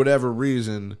 for whatever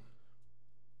reason,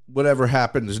 whatever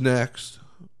happens next,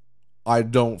 I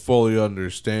don't fully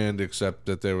understand, except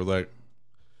that they were like,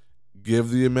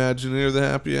 give the Imagineer the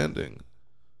happy ending.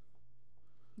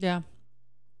 Yeah.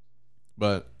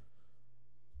 But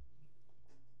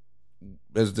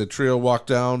as the trio walk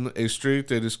down a street,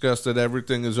 they discuss that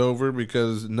everything is over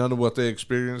because none of what they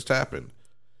experienced happened.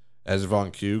 As Von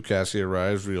Q, Cassie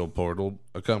arrives, real portal,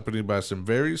 accompanied by some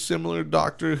very similar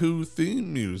Doctor Who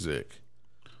theme music.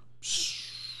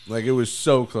 Like, it was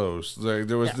so close. Like,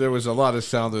 there was a lot of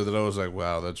sound there that I was like,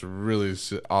 wow, that's really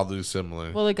oddly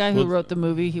similar. Well, the guy who wrote the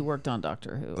movie, he worked on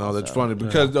Doctor Who. No, that's funny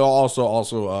because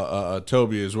also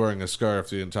Toby is wearing a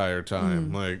scarf the entire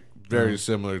time. Like, very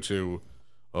similar to,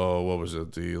 what was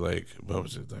it? Like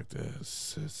the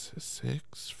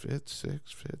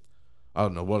fifth? I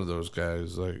don't know, one of those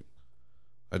guys. Like,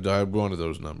 I died one of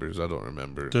those numbers. I don't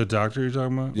remember. The Doctor you're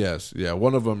talking about? Yes, yeah.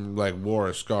 One of them like wore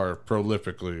a scarf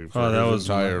prolifically for his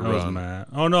entire run. Was Matt.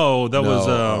 Oh no, that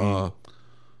was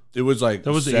it was like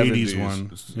that was 70s, the 80s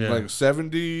one. Yeah. Like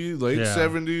 70s, late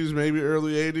 70s, maybe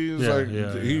early 80s. Yeah, like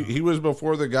he was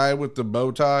before the guy with the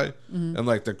bow tie and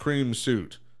like the cream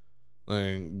suit.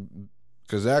 Like,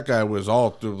 because that guy was all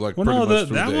through much through the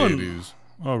 80s.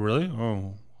 Oh really?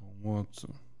 Oh well,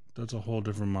 that's a whole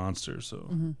different monster.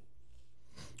 So.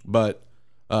 But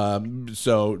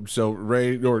so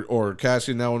Ray or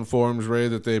Cassie now informs Ray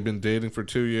that they've been dating for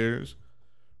 2 years.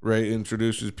 Ray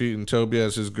introduces Pete and Toby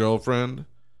as his girlfriend.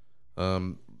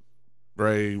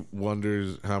 Ray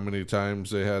wonders how many times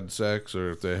they had sex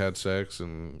or if they had sex,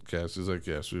 and Cassie's like,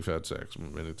 yes, we've had sex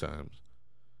many times.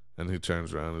 And he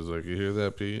turns around and is like, you hear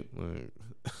that, Pete? Like,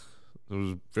 it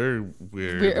was very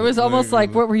weird. It was almost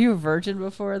like, what, were you a virgin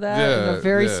before that? Yeah, a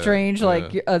very strange,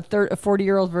 like a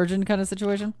 40-year-old virgin kind of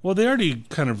situation. Well, they already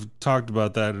kind of talked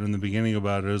about that in the beginning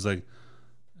about it. It was like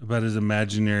about his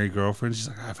imaginary girlfriend. She's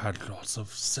like, I've had lots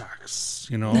of sex,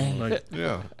 you know, like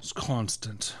it's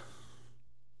constant.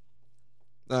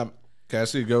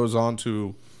 Cassie goes on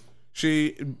to,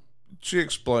 she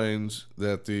explains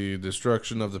that the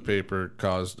destruction of the paper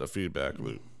caused a feedback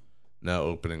loop, now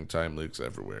opening time leaks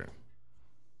everywhere.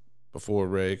 before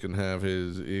Ray can have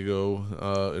his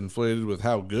ego inflated with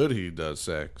how good he does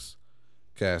sex,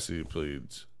 Cassie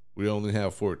pleads, "We only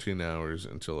have 14 hours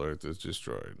until Earth is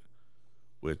destroyed,"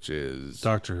 which is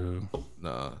Doctor Who.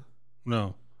 nah.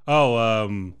 No.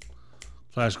 Oh,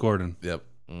 Flash Gordon. Yep.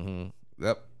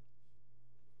 Yep.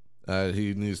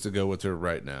 He needs to go with her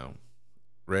right now.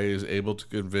 Ray is able to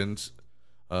convince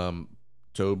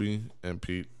Toby and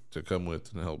Pete to come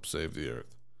with and help save the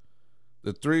Earth.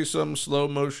 The threesome slow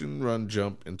motion run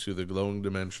jump into the glowing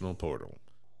dimensional portal.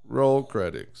 Roll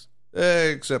credits.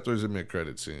 Except there's a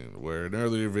mid-credit scene where an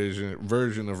earlier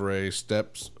version of Ray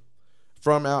steps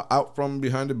from out from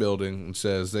behind a building and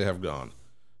says they have gone.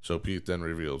 So Pete then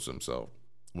reveals himself.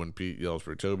 When Pete yells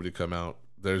for Toby to come out,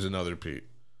 there's another Pete.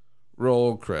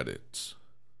 Roll credits.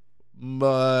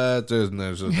 But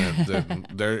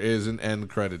there is an end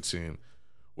credit scene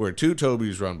where two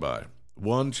Tobys run by,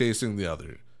 one chasing the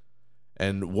other.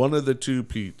 And one of the two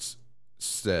Petes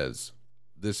says,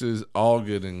 "This is all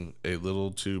getting a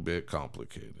little too bit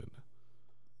complicated."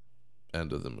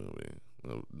 End of the movie.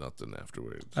 No, nothing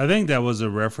afterwards. I think that was a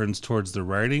reference towards the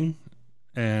writing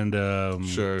and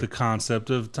Sure. the concept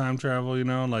of time travel, you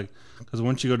know? Like, because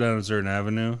once you go down a certain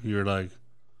avenue, you're like,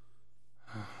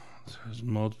 there's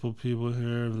multiple people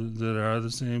here that are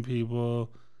the same people.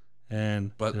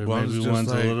 But there one's maybe just one's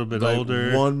like, a little bit like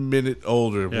older. 1 minute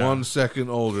older, Yeah. 1 second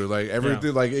older. Like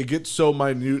everything, like it gets so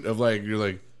minute of like, you're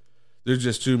like, there's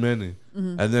just too many.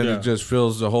 And then Yeah. it just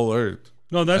fills the whole Earth.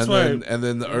 No, that's and why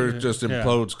then the Earth just Yeah.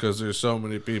 implodes because there's so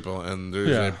many people and there's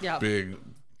a Yeah. big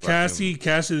Cassie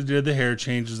did the hair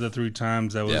changes the 3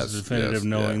 times. That was Yes, definitive, yes,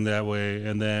 knowing that way.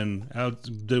 And then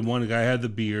the one guy had the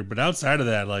beard, but outside of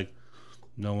that, like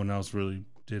no one else really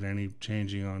did any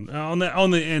changing on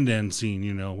the end scene.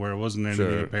 You know, where it wasn't anything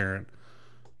Sure. apparent.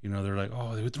 You know, they're like,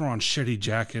 oh, they would throw on shitty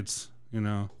jackets. You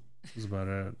know, that's about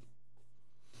it.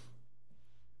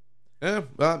 Yeah,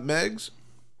 Megs.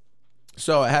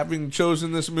 So, having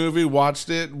chosen this movie, watched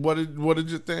it, what did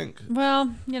you think?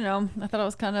 Well, you know, I thought it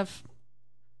was kind of,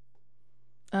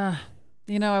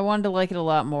 you know, I wanted to like it a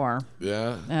lot more.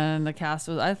 Yeah, And I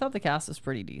thought the cast was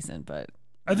pretty decent, but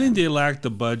I think they lacked the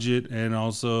budget and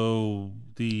also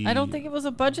I don't think it was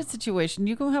a budget situation.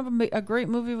 You can have a great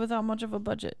movie without much of a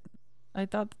budget. I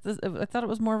thought it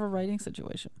was more of a writing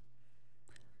situation.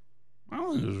 I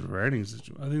don't think it was a writing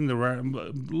situation. I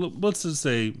think let's just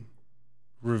say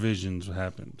revisions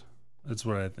happened. That's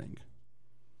what I think.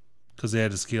 Because they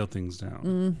had to scale things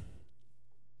down.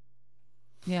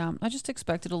 Yeah, I just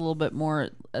expected a little bit more,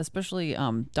 especially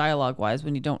dialogue-wise.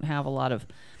 When you don't have a lot of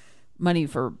money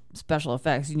for special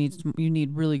effects, you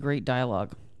need really great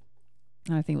dialogue.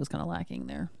 And I think it was kind of lacking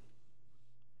there.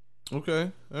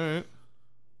 okay, all right.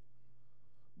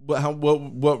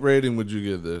 What rating would you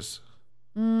give this?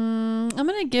 I'm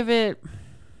gonna give it.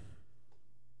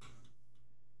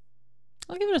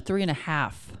 I'll give it a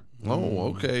 3.5. Oh,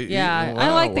 okay. Yeah, Wow, I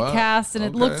like the wow. cast,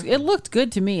 and Okay. it looked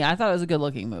good to me. I thought it was a good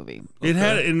looking movie. It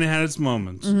had its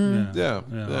moments. Mm-hmm. Yeah.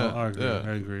 Yeah, I agree. yeah.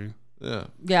 I agree. Yeah.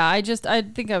 Yeah, I just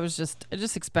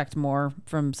expect more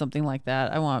from something like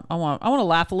that. I want to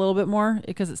laugh a little bit more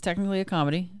because it's technically a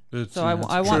comedy. So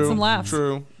I want some laughs.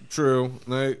 True.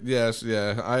 Yes,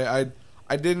 yeah.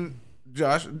 I didn't.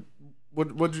 Josh,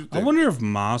 what'd you I think? wonder if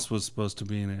Moss was supposed to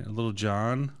be in it. Little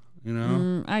John, you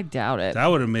know? I doubt it. That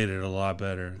would have made it a lot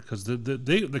better because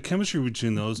the chemistry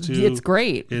between those two It's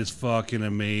great. is fucking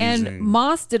amazing. And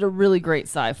Moss did a really great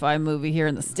sci-fi movie here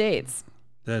in the States.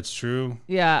 That's true.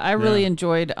 Yeah, I really Yeah.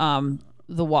 enjoyed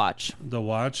The Watch. The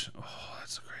Watch, oh,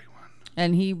 that's a great one.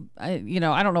 And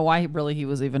I don't know why he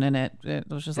was even in it. It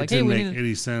was just It like, hey, didn't we make need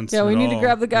any sense. we at need to all.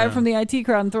 grab the guy Yeah. from the IT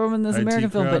crowd and throw him in this IT American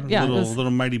film. crowd, But yeah,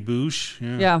 little Mighty Boosh.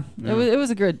 Yeah. it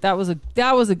was a good. That was a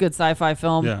good sci-fi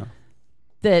film. Yeah.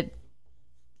 That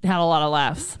had a lot of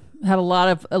laughs. Had a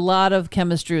lot of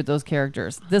chemistry with those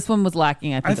characters. This one was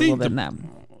lacking, I think a little bit in that.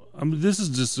 I mean, this is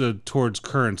just towards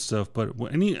current stuff, but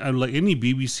any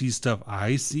BBC stuff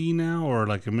I see now, or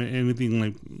like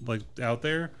anything like out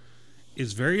there,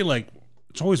 is very like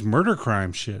it's always murder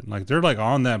crime shit. Like they're like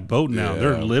on that boat now,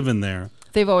 they're Yeah. living there.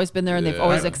 They've always been there, and they've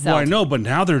always excelled. Well, I know, but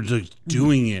now they're just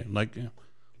doing it. Like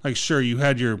sure, you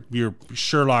had your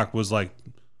Sherlock was like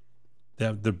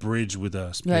the bridge with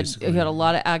us. You had Basically, a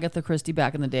lot of Agatha Christie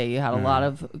back in the day. You had a lot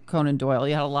of Conan Doyle.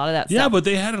 You had a lot of that yeah, stuff. but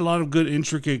they had a lot of good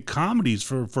intricate comedies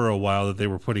for a while that they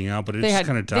were putting out, but it just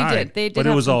kind of died. They did but it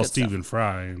have was some all good stuff. Stephen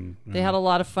Fry, and They had a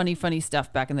lot of funny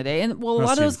stuff back in the day. And well, a Not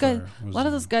lot of those Stephen guys, Fry. a lot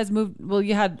of those guys moved. Well,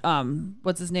 you had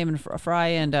what's his name in Fry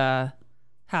and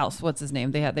house. What's his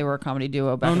name? They were a comedy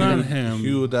duo back Oh, in not the him.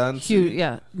 Hugh Dancy. Hugh,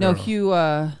 yeah, no, Hugh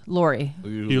Laurie.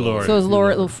 Hugh Laurie. So it was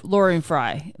Hugh Laurie and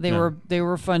Fry. They Yeah.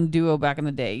 were a fun duo back in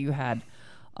the day. You had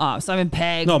Simon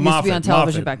Pegg. No, used Moffat. to be on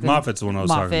television Moffat. back then. Moffat's the one I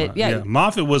was talking about. Yeah.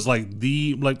 Moffat was like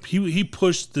he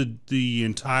pushed the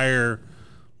entire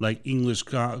like English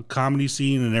comedy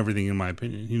scene and everything, in my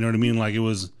opinion. You know what I mean? Like it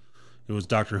was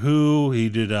Doctor Who. He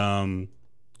did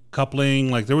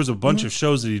Coupling. Like there was a bunch of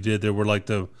shows that he did that were like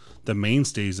the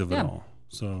mainstays of it all.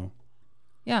 So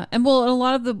yeah, and well,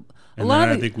 I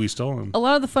think we stole him. a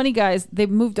lot of the funny guys, they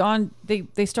moved on.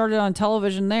 They started on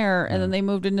television there, and then they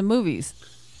moved into movies.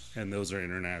 And those are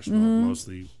international,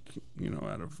 mostly,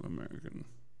 out of American.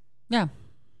 Yeah.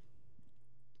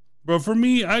 But for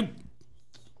me,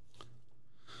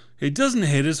 it doesn't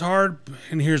hit as hard,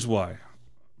 and here's why.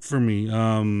 For me,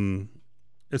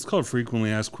 it's called Frequently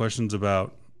Asked Questions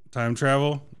About Time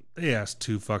Travel. They ask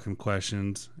 2 fucking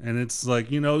questions, and it's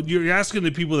like, you're asking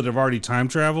the people that have already time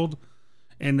traveled,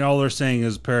 and all they're saying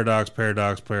is paradox,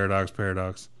 paradox, paradox,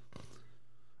 paradox.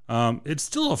 It's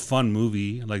still a fun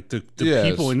movie. Like the Yes.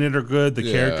 people in it are good. The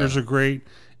Yeah. characters are great.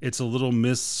 It's a little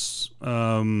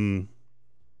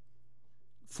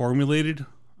formulated,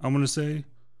 I'm going to say.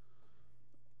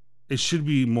 It should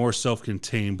be more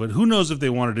self-contained, but who knows if they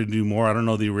wanted to do more. I don't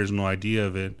know the original idea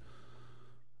of it.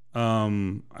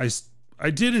 I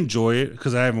did enjoy it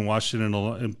because I haven't watched it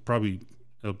in probably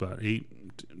about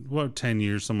 10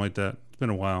 years, something like that. It's been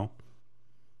a while.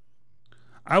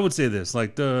 I would say this,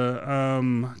 like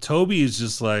the Toby is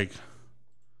just like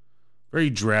very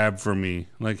drab for me.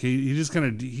 Like he just kind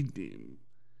of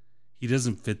he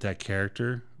doesn't fit that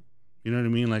character. You know what I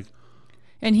mean? Like,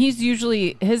 And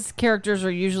his characters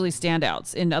are usually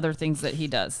standouts in other things that he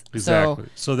does. exactly.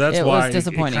 So that's it why was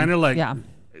disappointing. Kind of like, yeah.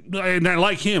 And I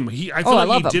like him. I feel I like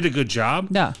love he him. did a good job.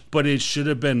 Yeah. But it should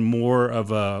have been more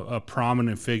of a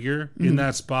prominent figure in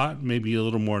that spot. Maybe a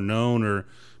little more known, or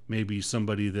maybe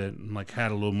somebody that like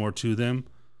had a little more to them.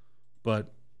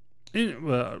 But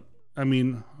I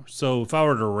mean, so if I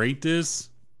were to rate this,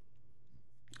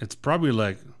 it's probably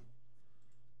like,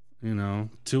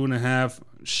 2.5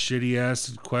 shitty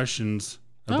ass questions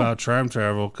about time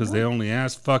travel because they only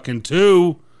asked fucking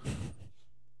 2.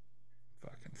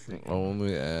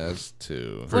 Only asked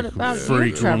 2. What about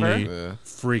you, Trevor? Yeah.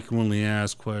 Frequently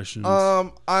asked questions.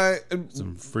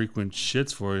 Some frequent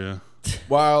shits for you.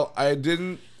 While I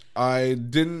didn't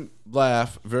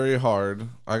laugh very hard.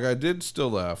 Like I did still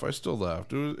laugh. I still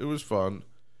laughed. It was fun.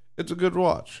 It's a good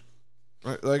watch.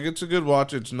 Like it's a good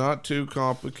watch. It's not too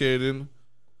complicated.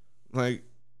 Like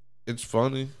it's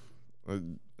funny.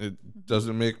 It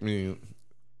doesn't make me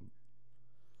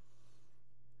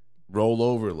roll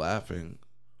over laughing.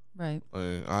 Right.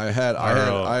 I had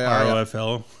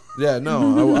ROFL. Yeah,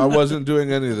 no, I wasn't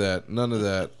doing any of that. None of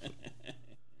that.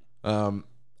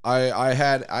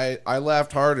 I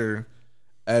laughed harder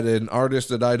at an artist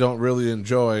that I don't really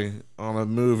enjoy on a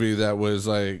movie that was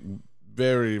like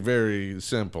very, very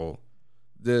simple.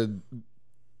 This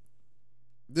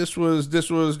was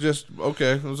just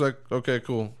okay. It was like okay,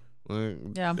 cool. Like,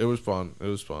 Yeah. it was fun. It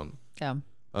was fun. Yeah.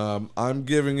 I'm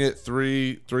giving it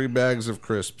three bags of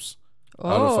crisps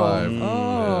out of 5.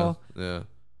 Oh. Yeah.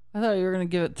 I thought you were going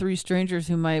to give it 3 strangers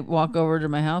who might walk over to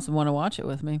my house and want to watch it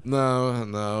with me. No,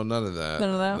 none of that. None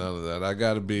of that? None of that. I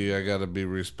gotta be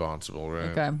responsible, right?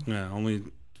 Okay. Yeah, only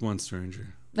one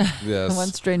stranger. Yes. One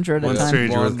stranger at a One time.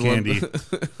 stranger with candy.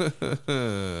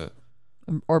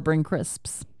 Or bring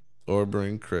crisps Or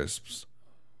bring crisps.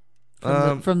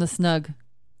 from the snug.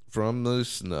 From the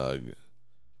snug.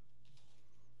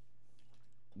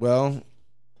 Well,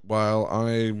 while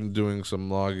I'm doing some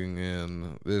logging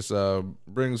in, this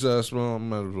brings us, well,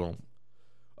 might as well.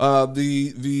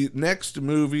 The next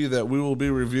movie that we will be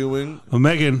reviewing. Oh,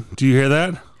 Megan, do you hear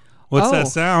that? What's Oh. that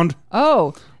sound?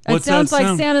 Oh, it What's sounds that like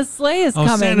sound? Santa's sleigh is Oh,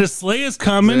 coming. Santa's sleigh is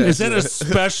coming. Yes, Is that a yes.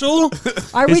 special?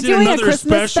 Are we Is it doing a another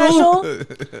Christmas special?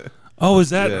 special? Oh, is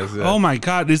that? Yes, yes. Oh my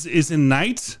God! Is it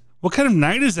night? What kind of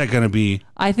night is that going to be?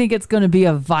 I think it's going to be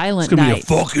a violent It's going to be night.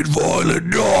 a fucking violent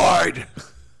night.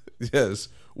 Yes,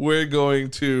 we're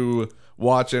going to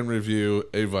watch and review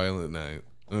A Violent Night.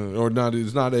 Or not,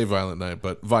 it's not A Violent Night,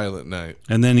 but Violent Night.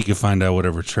 And then you can find out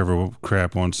whatever Trevor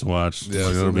crap wants to watch. Yes,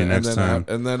 Like, it'll and be then- next and then, time.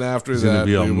 And then after It's gonna that,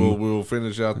 be we a- will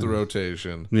finish out the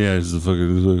rotation. Yeah, it's the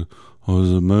fucking. It's like, oh, it's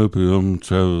a mopey. I'm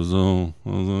Trevor Zone. I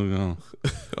was like, oh.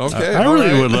 Okay, I all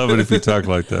really right. would love it if you talk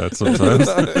like that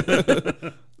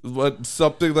sometimes. What,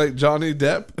 something like Johnny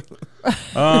Depp?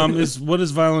 What is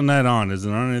Violent Night on? Is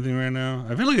it on anything right now?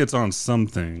 I feel like it's on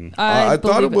something. I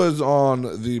thought it believe was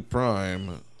on the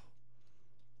Prime.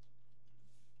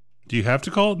 Do you have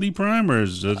to call it the Prime, or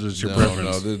is this your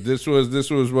preference? No. This was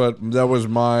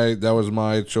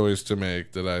my choice to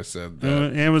make. That I said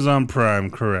that. Amazon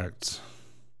Prime, correct.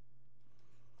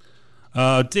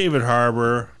 David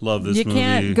Harbour, love this movie. You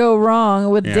can't go wrong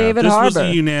with David This Harbour. was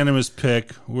a unanimous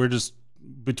pick. We're just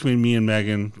between me and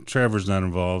Megan. Trevor's not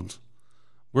involved.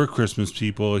 We're Christmas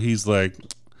people. He's like,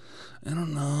 I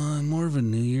don't know. I'm more of a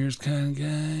New Year's kind of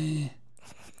guy.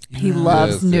 He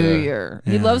loves New Year.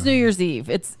 He loves New Year's Eve.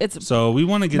 It's so we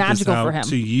want to get this magical for him. out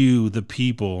to you, the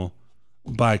people,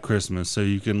 by Christmas, so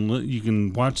you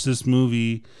can watch this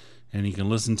movie and you can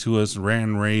listen to us rant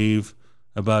and rave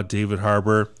about David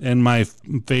Harbour and my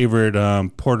favorite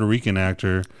Puerto Rican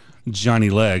actor, Johnny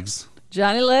Legs.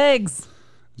 Johnny Legs.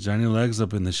 Johnny Legs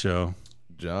up in the show.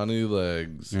 Johnny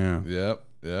Legs. Yeah. Yep.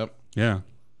 Yeah.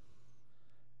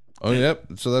 Oh, yep.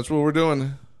 So that's what we're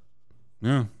doing.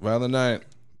 Yeah. Violent Night.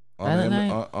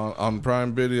 On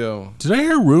Prime Video. Did I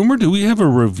hear a rumor? Do we have a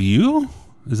review?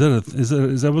 Is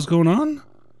that what's going on?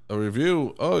 A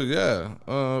review? Oh yeah.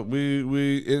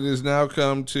 It has now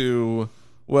come to,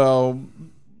 well,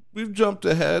 we've jumped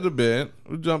ahead a bit.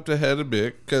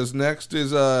 Because next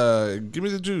is give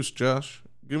me the juice, Josh.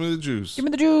 Give me the juice. Give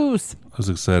me the juice. I was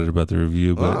excited about the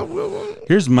review, but Well,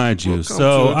 here's my juice. come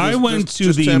So to it. I went Just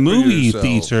to the temper movie yourself.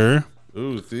 theater.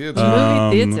 Ooh, theater.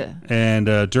 Movie theater.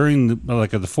 And during the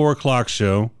 4:00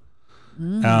 show,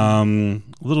 a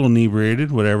little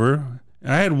inebriated, whatever.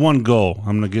 I had one goal.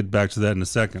 I'm gonna get back to that in a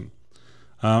second.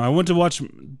 I went to watch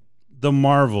The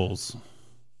Marvels.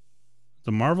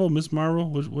 The Marvel, Miss Marvel,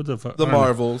 what the fuck? The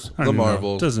Marvels. I don't The even know.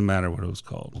 Marvels. Doesn't matter what it was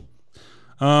called.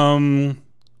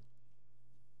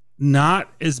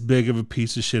 Not as big of a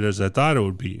piece of shit as I thought it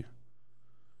would be.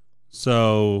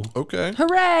 So Okay.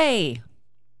 Hooray!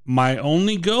 my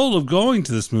only goal of going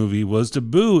to this movie was to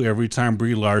boo every time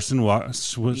Brie Larson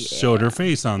showed her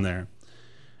face on there.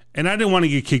 And I didn't want to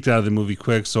get kicked out of the movie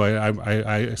quick, so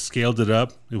I scaled it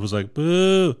up. It was like,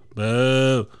 boo,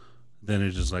 boo. Then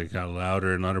it just like got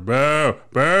louder and louder, boo,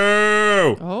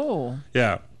 boo. Oh.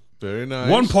 Yeah. Very nice.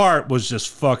 One part was just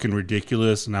fucking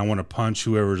ridiculous, and I want to punch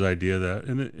whoever's idea that,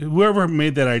 and whoever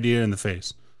made that idea in the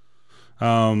face.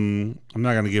 I'm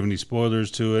not going to give any spoilers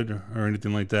to it or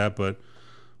anything like that, but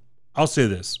I'll say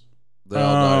this. They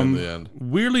all die in the end.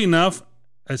 Weirdly enough,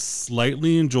 a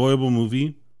slightly enjoyable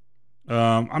movie.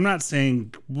 I'm not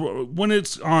saying when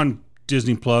it's on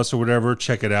Disney Plus or whatever,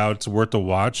 check it out. It's worth a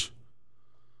watch.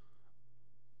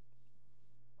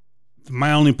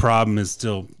 My only problem is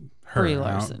still her, Brie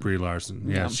Larson. Brie Larson.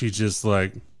 Yeah, Yeah. she's just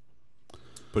like,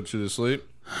 Put you to sleep.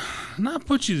 not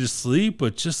put you to sleep,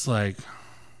 but just like,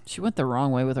 She went the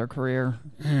wrong way with her career.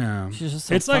 yeah. She's just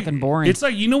so It's fucking like, boring. It's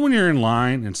like, you know when you're in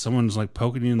line and someone's like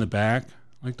poking you in the back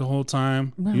like the whole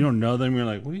time? Yeah. You don't know them. You're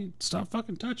like, stop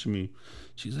fucking touching me.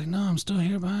 She's like, no, I'm still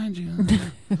here behind you. I'm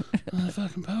gonna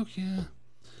fucking poke you. And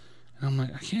I'm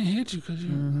like, I can't hit you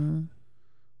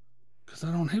because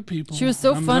I don't hit people. She was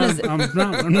so fun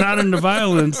I'm not into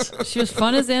violence. She was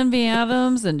fun as Envy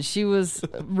Adams, and she was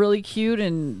really cute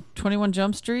in 21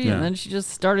 Jump Street, Yeah. and then she just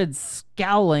started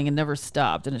scowling and never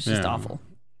stopped, and it's just Yeah. awful.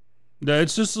 No,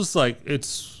 it's just like,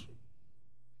 it's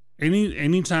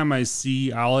anytime I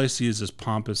see, all I see is this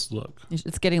pompous look.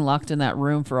 It's getting locked in that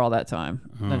room for all that time.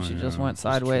 Then she just went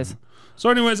sideways. So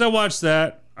anyways, I watched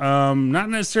that. Not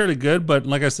necessarily good, but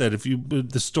like I said,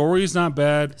 the story's not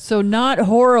bad, So not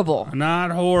horrible. not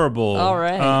horrible. All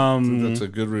right. That's a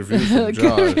good review from Good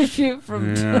Josh. review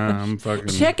from Yeah, I'm fucking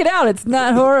Check it out. It's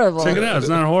not horrible. check it out. It's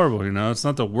not horrible, you know. It's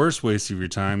not the worst waste of your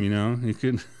time, you know. You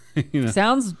could, you know,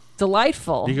 Sounds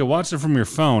delightful. you could watch it from your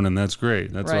phone, and that's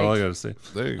great. That's all I Right. gotta say.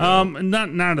 There you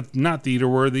go. Not theater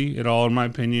worthy at all, in my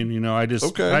opinion. You know, I just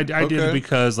Okay, I did it okay.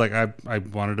 because like I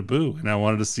wanted to boo and I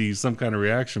wanted to see some kind of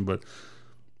reaction, but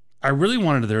I really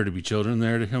wanted there to be children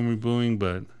there to hear me booing,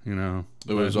 but you know,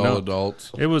 It was but all no.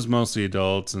 adults. It was mostly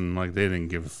adults, and like they didn't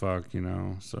give a fuck, you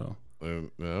know. So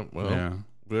Yeah, well, yeah,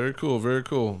 very cool, very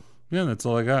cool. yeah, that's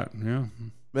all I got. Yeah,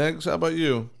 Megs, how about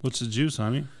you? what's the juice,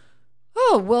 honey?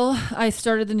 Oh, well, I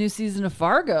started the new season of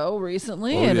Fargo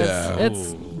recently, Oh, and yeah.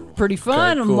 it's pretty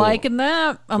fun. Okay, I'm cool. liking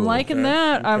that. I'm Cool, liking okay,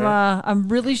 that. okay. I'm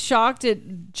really shocked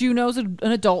at Juno's an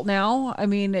adult now. I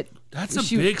mean, That's a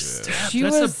she- big step. she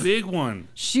That's was- a big one.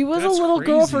 she was That's a little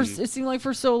girl for crazy. it seemed like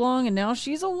for so long, and now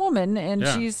she's a woman, and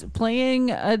Yeah. she's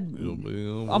playing a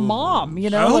mom. You I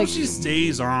know, hope like she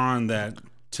stays on that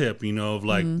tip, you know, of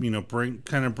like you know,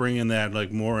 bringing that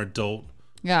like more adult,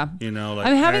 yeah. you know, like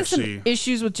I'm having actually, some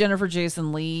issues with Jennifer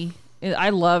Jason Leigh.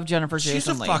 I love Jennifer she's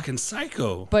Jason a Leigh. fucking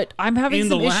psycho. But I'm having In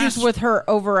some the issues last- with her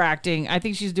overacting. I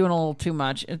think she's doing a little too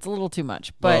much. It's a little too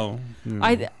much. But Well,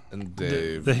 I And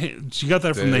Dave. she got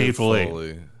that from the Dave Hateful Eight.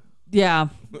 Foley. Yeah.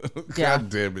 Yeah. God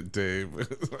damn it, Dave.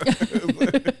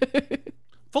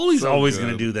 Foley's So always good.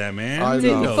 going to do that, man. I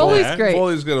Dude, know. Foley's great.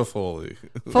 Foley's gonna Foley.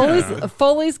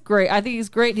 Foley's great. I think he's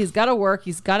great. He's got to work.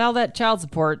 He's got all that child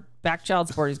support, back child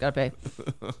support he's got to pay.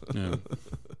 Yeah.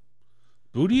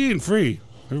 Booty ain't free.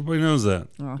 Everybody knows that.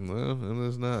 No, and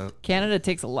it's not. Canada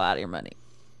takes a lot of your money.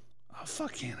 Oh,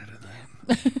 fuck Canada,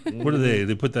 then. What are they?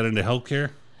 They put that into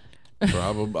healthcare?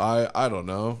 Probably. I don't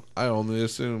know. I only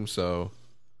assume so.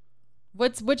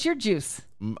 What's your juice?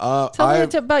 Tell Tell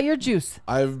me about your juice.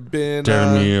 I've been.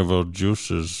 Tell me about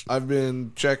juices. I've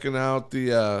been checking out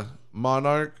the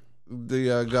Monarch, the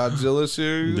Godzilla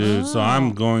series. Dude, so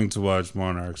I'm going to watch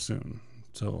Monarch soon.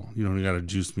 So you don't got to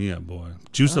juice me up, boy.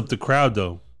 Juice up the crowd,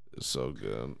 though. It's so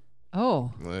good.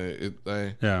 Oh.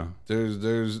 Yeah.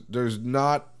 There's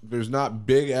not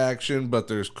big action, but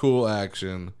there's cool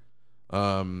action.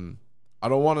 I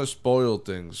don't want to spoil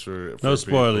things for No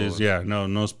spoilers. people. Yeah,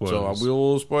 no spoilers. So we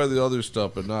will spoil the other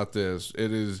stuff, but not this.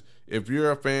 It is, if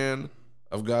you're a fan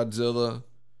of Godzilla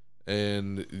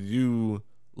and you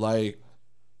like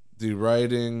the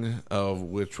writing of,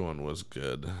 which one was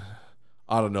good?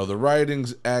 I don't know. The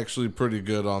writing's actually pretty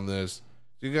good on this.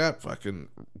 You got fucking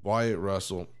Wyatt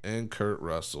Russell and Kurt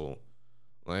Russell,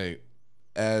 like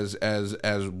as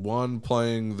one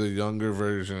playing the younger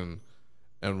version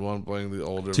and one playing the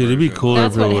older version. Dude, it'd be cool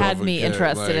That's if what it was, had me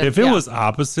interested in. if it Yeah. was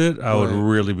opposite, I would Right.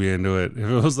 really be into it. If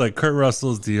it was like Kurt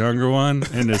Russell's the younger one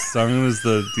and his son was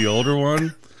the older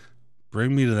one,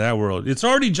 bring me to that world. It's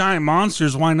already giant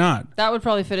monsters. Why not? That would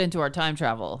probably fit into our time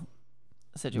travel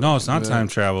situation. No, it's not Yeah. time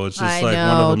travel. It's just I like know,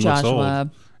 one of them looks Joshua. old.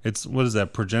 It's, what is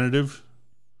that, progenitive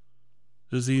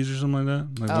disease or something like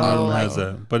that? Like one Oh, of them like- has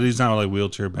that. But he's not like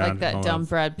wheelchair bound. Like and that all dumb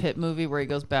Brad Pitt movie where he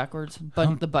goes backwards.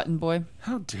 The Button Boy.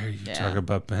 How dare you Yeah. talk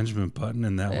about Benjamin Button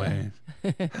in that way?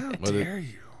 How But dare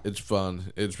you? It's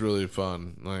fun. It's really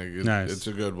fun. Like Nice. it's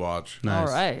a good watch. Nice.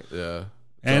 All right. Yeah.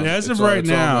 And It's as of on- right it's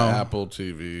on the now, Apple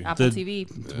TV. Apple The-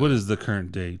 TV. what is the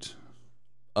current date?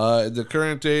 The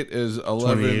current date is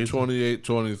 28th.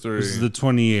 11/28/23. This is the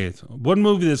 28th. One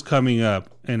movie that's coming up,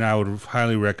 and I would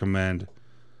highly recommend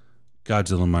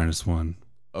Godzilla -1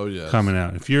 Oh yeah. coming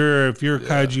out. If you're a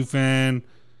kaiju fan,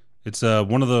 it's a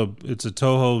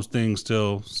Toho thing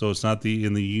still, so it's not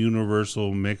in the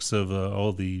universal mix of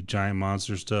all the giant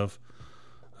monster stuff.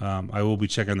 I will be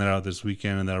checking that out this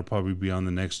weekend, and that'll probably be on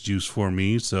the next Juice for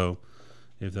me. So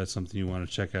if that's something you want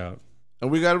to check out, And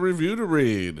we got a review to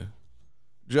read.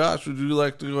 Josh, would you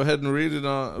like to go ahead and read it?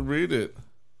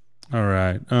 all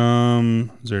right.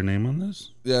 Is there a name on this?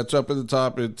 Yeah, it's up at the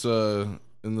top. It's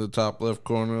in the top left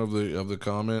corner of the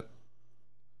comment.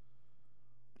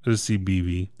 Let's see,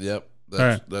 BB. Yep.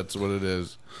 right. That's what it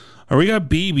is. All right, we got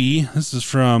BB. This is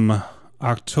from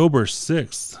October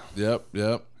 6th. Yep.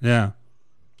 Yeah.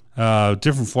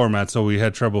 Different format, so we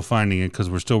had trouble finding it because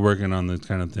we're still working on these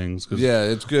kind of things. 'Cause Yeah,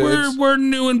 it's good. we're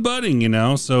new and budding,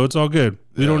 so it's all good.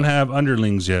 We Yeah. don't have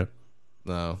underlings yet.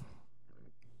 No.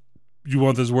 You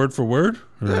want this word for word?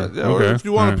 Or- Yeah, or if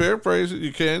you want all right. to paraphrase it,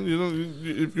 you can.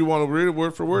 If you want to read it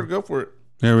word for word, go for it.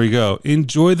 There we go.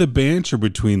 Enjoy the banter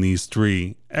between these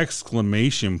three!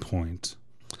 Exclamation point.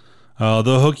 They'll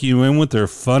hook you in with their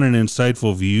fun and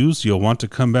insightful views. You'll want to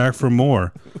come back for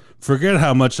more. Forget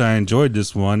how much I enjoyed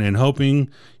this one, and hoping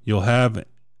you'll have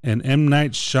an M.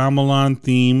 Night Shyamalan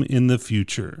theme in the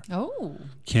future. Oh.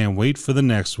 Can't wait for the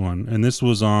next one. And this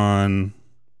was on.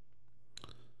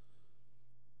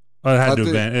 Oh, it had to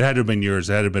have been yours.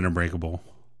 It had to have been Unbreakable.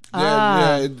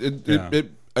 Yeah. Yeah.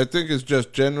 I think it's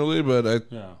just generally, but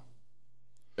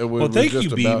Well, thank you,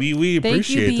 BB. We Thank you,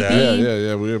 appreciate BB. that.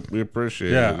 Yeah. We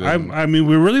appreciate it. Yeah, I mean,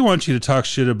 we really want you to talk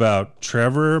shit about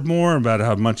Trevor more, about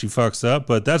how much he fucks up,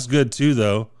 but that's good too,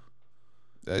 though.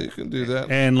 Yeah, you can do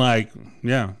that. And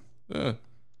yeah,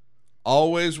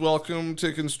 Always welcome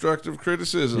to constructive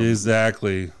criticism.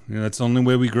 exactly. That's the only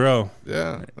way we grow.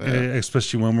 Yeah.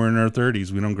 Especially when we're in our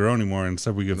 30s, we don't grow anymore, and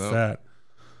so we get fat.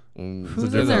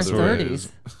 Who's in their 30s?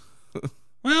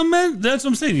 Well, man, that's what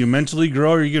I'm saying. You mentally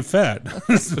grow or you get fat.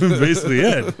 That's basically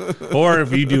it. Or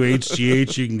if you do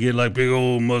HGH, you can get like big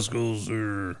old muscles,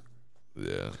 or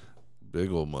Yeah.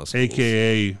 Big old muscles.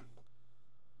 AKA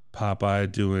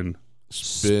Popeye doing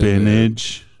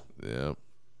spinach. Yeah.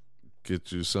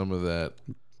 Get you some of that.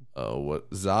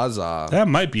 Zaza. That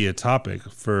might be a topic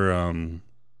for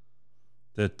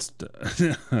that.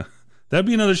 That'd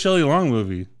be another Shelley Long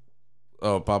movie.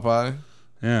 Oh, Popeye?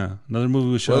 Yeah, another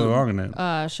movie with Shelley Well, Long in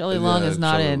it. Shelley Long Yeah, is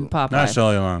not Shelley- in Popeye. Not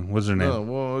Shelley Long. What's her name? Oh,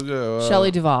 well, yeah.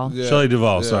 Shelley Duvall. Yeah, Shelley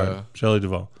Duvall. yeah. Sorry, Shelley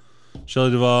Duvall. Shelley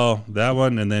Duvall. That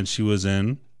one, and then she was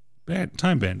in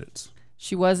Time Bandits.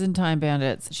 She was in Time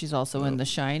Bandits. She's also in The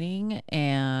Shining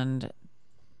and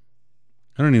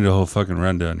I don't need a whole fucking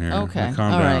rundown here. Okay. Now,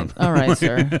 calm All down. right. All right,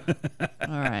 sir.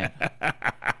 All right.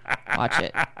 Watch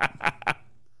it.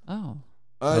 Oh.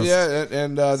 Yeah,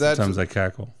 and Sometimes I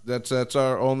cackle. that's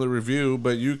our only review.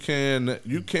 But you can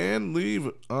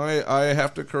leave. I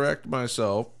have to correct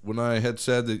myself when I had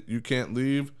said that you can't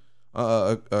leave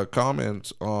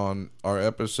comments on our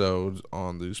episodes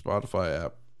on the Spotify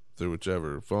app through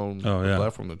whichever phone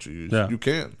platform that you use. Yeah. You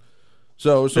can.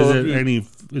 So Is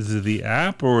it the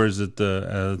app or is it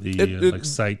the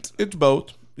site? It's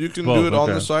both. You can do it on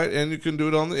the site and you can do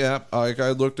it on the app. Like I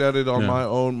looked at it on my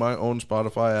own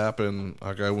Spotify app, and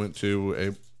like I went to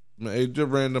a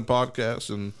random podcast,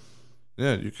 and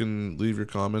you can leave your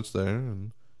comments there,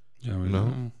 and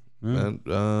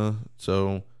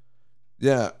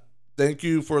thank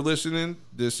you for listening.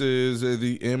 This is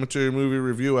the Amateur Movie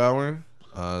Review Hour.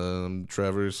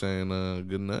 Trevor saying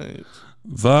good night.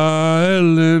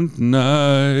 Violent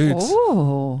night.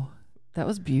 Oh. That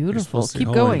was beautiful.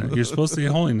 Keep going. You're supposed to say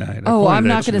Holy Night. I'm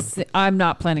not going to. I'm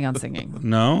not planning on singing.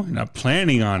 No, you're not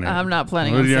planning on it. I'm not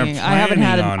planning on singing. I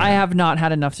have not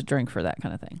had enough to drink for that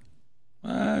kind of thing.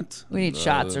 What? We need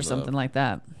shots or something like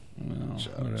that. Well,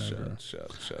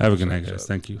 Have a good night, guys.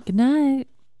 Thank you. Good night.